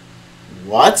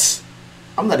 What?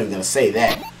 I'm not even gonna say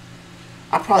that.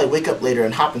 I'll probably wake up later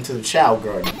and hop into the child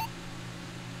garden.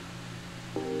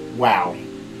 Wow.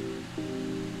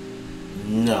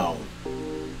 No.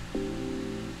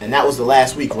 And that was the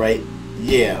last week, right?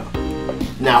 Yeah.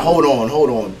 Now, hold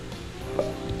on.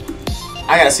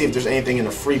 I gotta see if there's anything in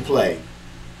the free play.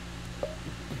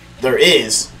 There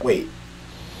is. Wait.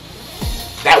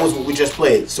 That was what we just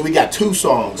played. So we got 2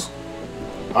 songs.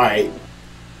 Alright.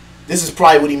 This is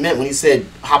probably what he meant when he said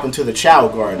hop into the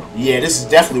child garden. Yeah, this is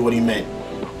definitely what he meant.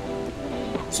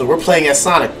 So we're playing as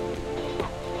Sonic.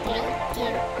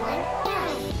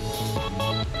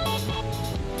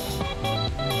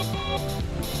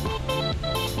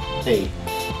 Hey.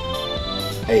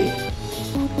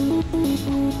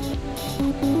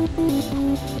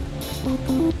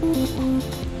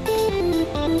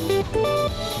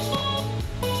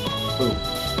 Ooh.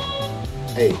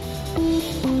 Hey.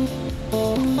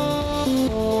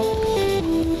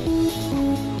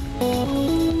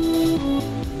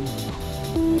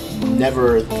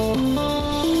 Never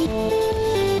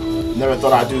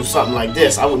thought I'd do something like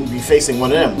this. I wouldn't be facing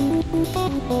one of them.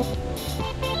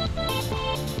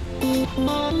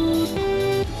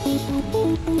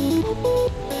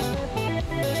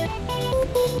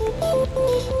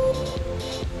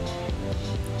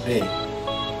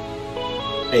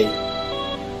 Hey.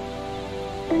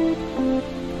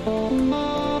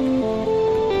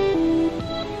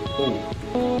 Ooh.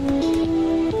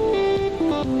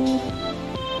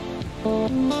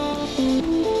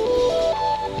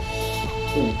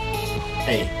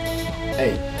 Hey.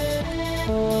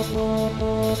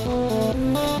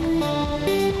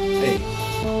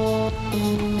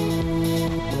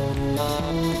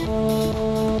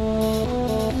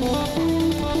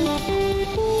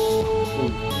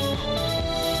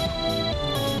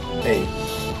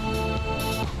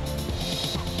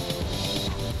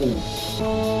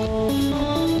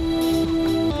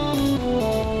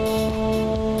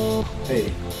 Hey.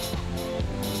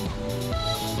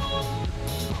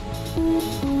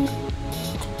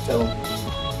 Tell him.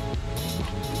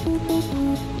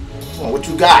 Come on, what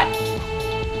you got?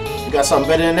 You got something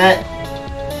better than that?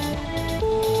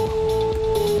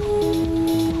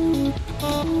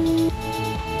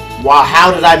 Wow,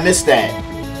 how did I miss that?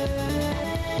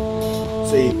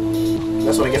 See,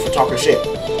 that's what I get for talking shit.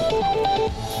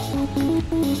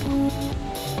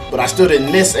 But I still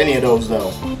didn't miss any of those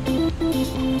though.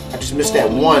 I just missed that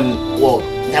one. Well,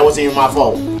 that wasn't even my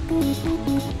fault.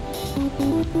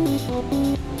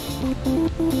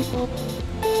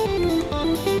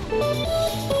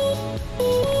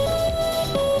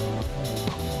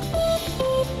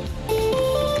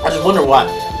 I just wonder why.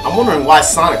 I'm wondering why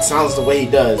Sonic sounds the way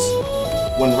he does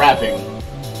when rapping.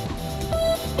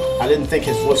 I didn't think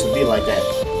his voice would be like that.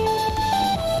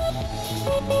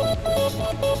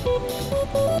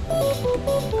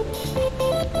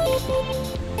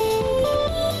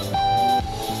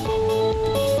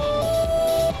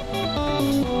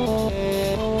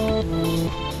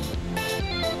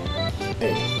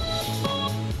 Hey.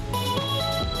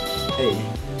 Hey.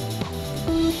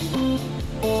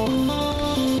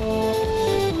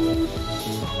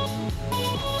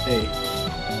 Hey,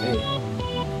 hey.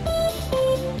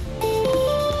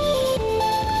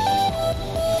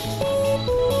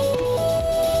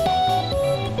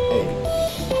 Hey.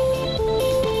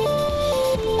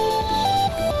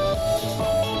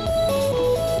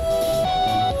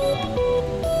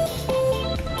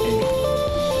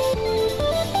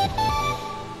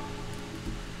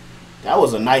 That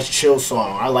was a nice chill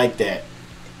song. I like that.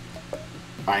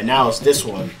 Alright, now it's this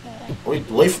one. Are we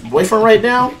boyfriend right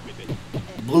now?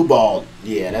 Blue ball.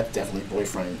 Yeah, that's definitely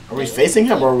boyfriend. Are we facing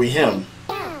him or are we him?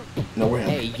 No, we're him.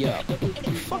 Hey, yo.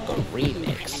 Fuck a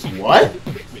remix. What?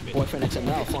 Boyfriend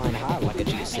XML flying high like a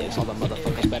G6. All the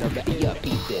motherfuckers better bet me up.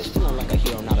 Beat this. Feeling like a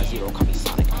hero, not a zero. Call me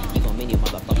Sonic. Evil minion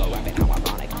motherfucker rapping how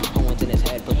ironic. Points in his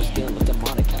head, purple skin look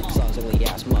demonic. Songs ugly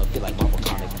ass mug feel like Marvel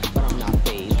comic. But I'm not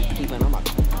phased. Even on my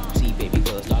see baby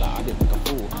girls thought I did like a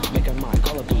fool. Make her mind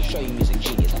color blue, show you music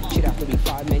genius. She'd have to be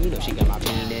 5 men, you know she got my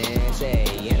penis.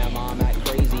 Hey, and I'm all act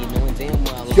crazy, knowing damn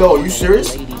well. Yo, are you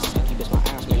serious? Ladies, keep this my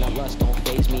ass, man. I lust don't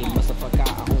phase me. Must the fuck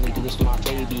out. I only do this for my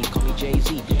baby. Call me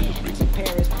Jay-Z. It's in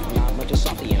Paris. I'm not much of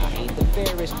softy and I ain't the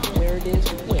fairest. Where it is,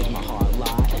 where's my heart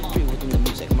lie? Free within the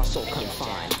music, my soul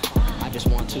confined. I just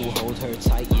want to hold her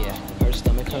tight, yeah. Her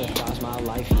stomach, her thighs, my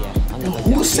life, yeah. Yo,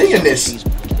 who's singing this?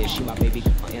 She my baby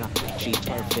and she's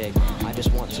perfect. I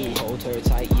just want to hold her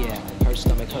tight, yeah. Her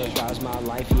stomach, her thighs, my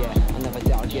life, yeah. I never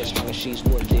doubt, get stronger, she's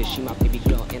worth it. She my baby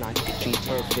girl and I think she's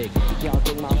perfect. Y'all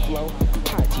dig my flow?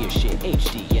 High tier shit,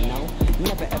 HD, you know?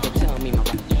 Never ever tell me my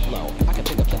flow. I can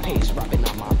pick up the pace, rapping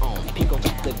on my own. Pico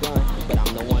got the gun, but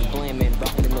I'm the one blaming.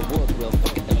 Rapping in the world, real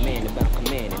fucking demanding, but I'm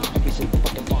commanding. Every single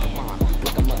fucking bar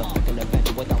like a motherfucking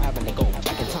Avenger without having to go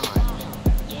back in time.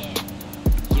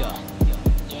 Yeah.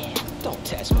 Don't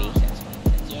test me.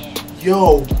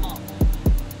 Yo.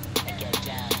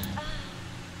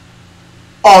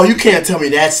 Oh, you can't tell me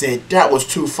that's it. That was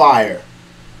too fire.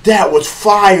 That was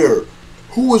fire.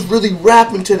 Who was really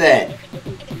rapping to that?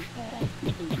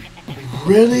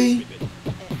 Really?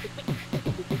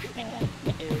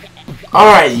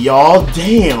 Alright, y'all.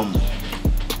 Damn.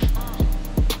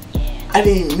 I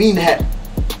didn't even mean that.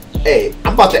 Hey,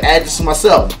 I'm about to add this to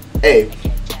myself. Hey.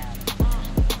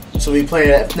 So we playing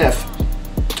FNF.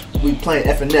 We playing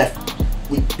FNF.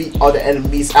 We beat all the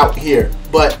enemies out here.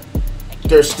 But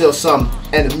there's still some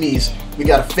enemies we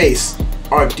gotta face.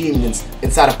 Our demons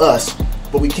inside of us.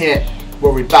 But we can't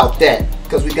worry about that.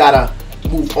 Because we gotta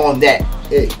move on that.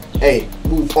 Hey, hey,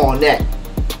 move on that.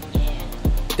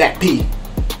 That P.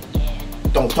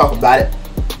 Don't talk about it.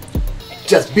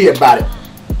 Just be about it.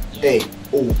 Hey,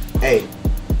 ooh, hey.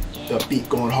 The beat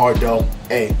going hard though.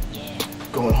 Hey.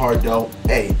 Going hard though.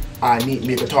 Hey. I need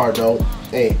me a guitar though.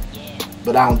 Hey.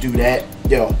 But I don't do that.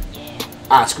 Yo.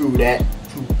 I screw that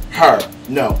to her.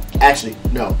 No. Actually,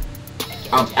 no.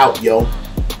 I'm out, yo.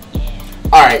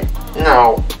 Alright.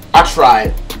 No. I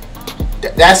tried.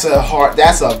 That's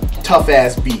a tough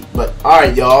ass beat. But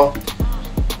alright, y'all.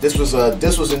 This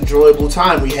was enjoyable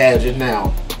time we had just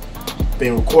now.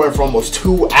 Been recording for almost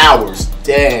 2 hours.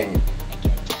 Dang.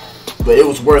 But it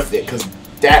was worth it because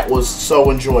that was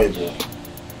so enjoyable.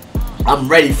 I'm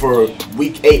ready for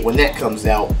week 8 when that comes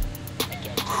out.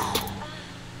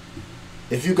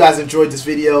 If you guys enjoyed this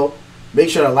video, make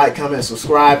sure to like, comment, and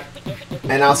subscribe.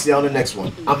 And I'll see you on the next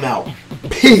one. I'm out.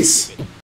 Peace.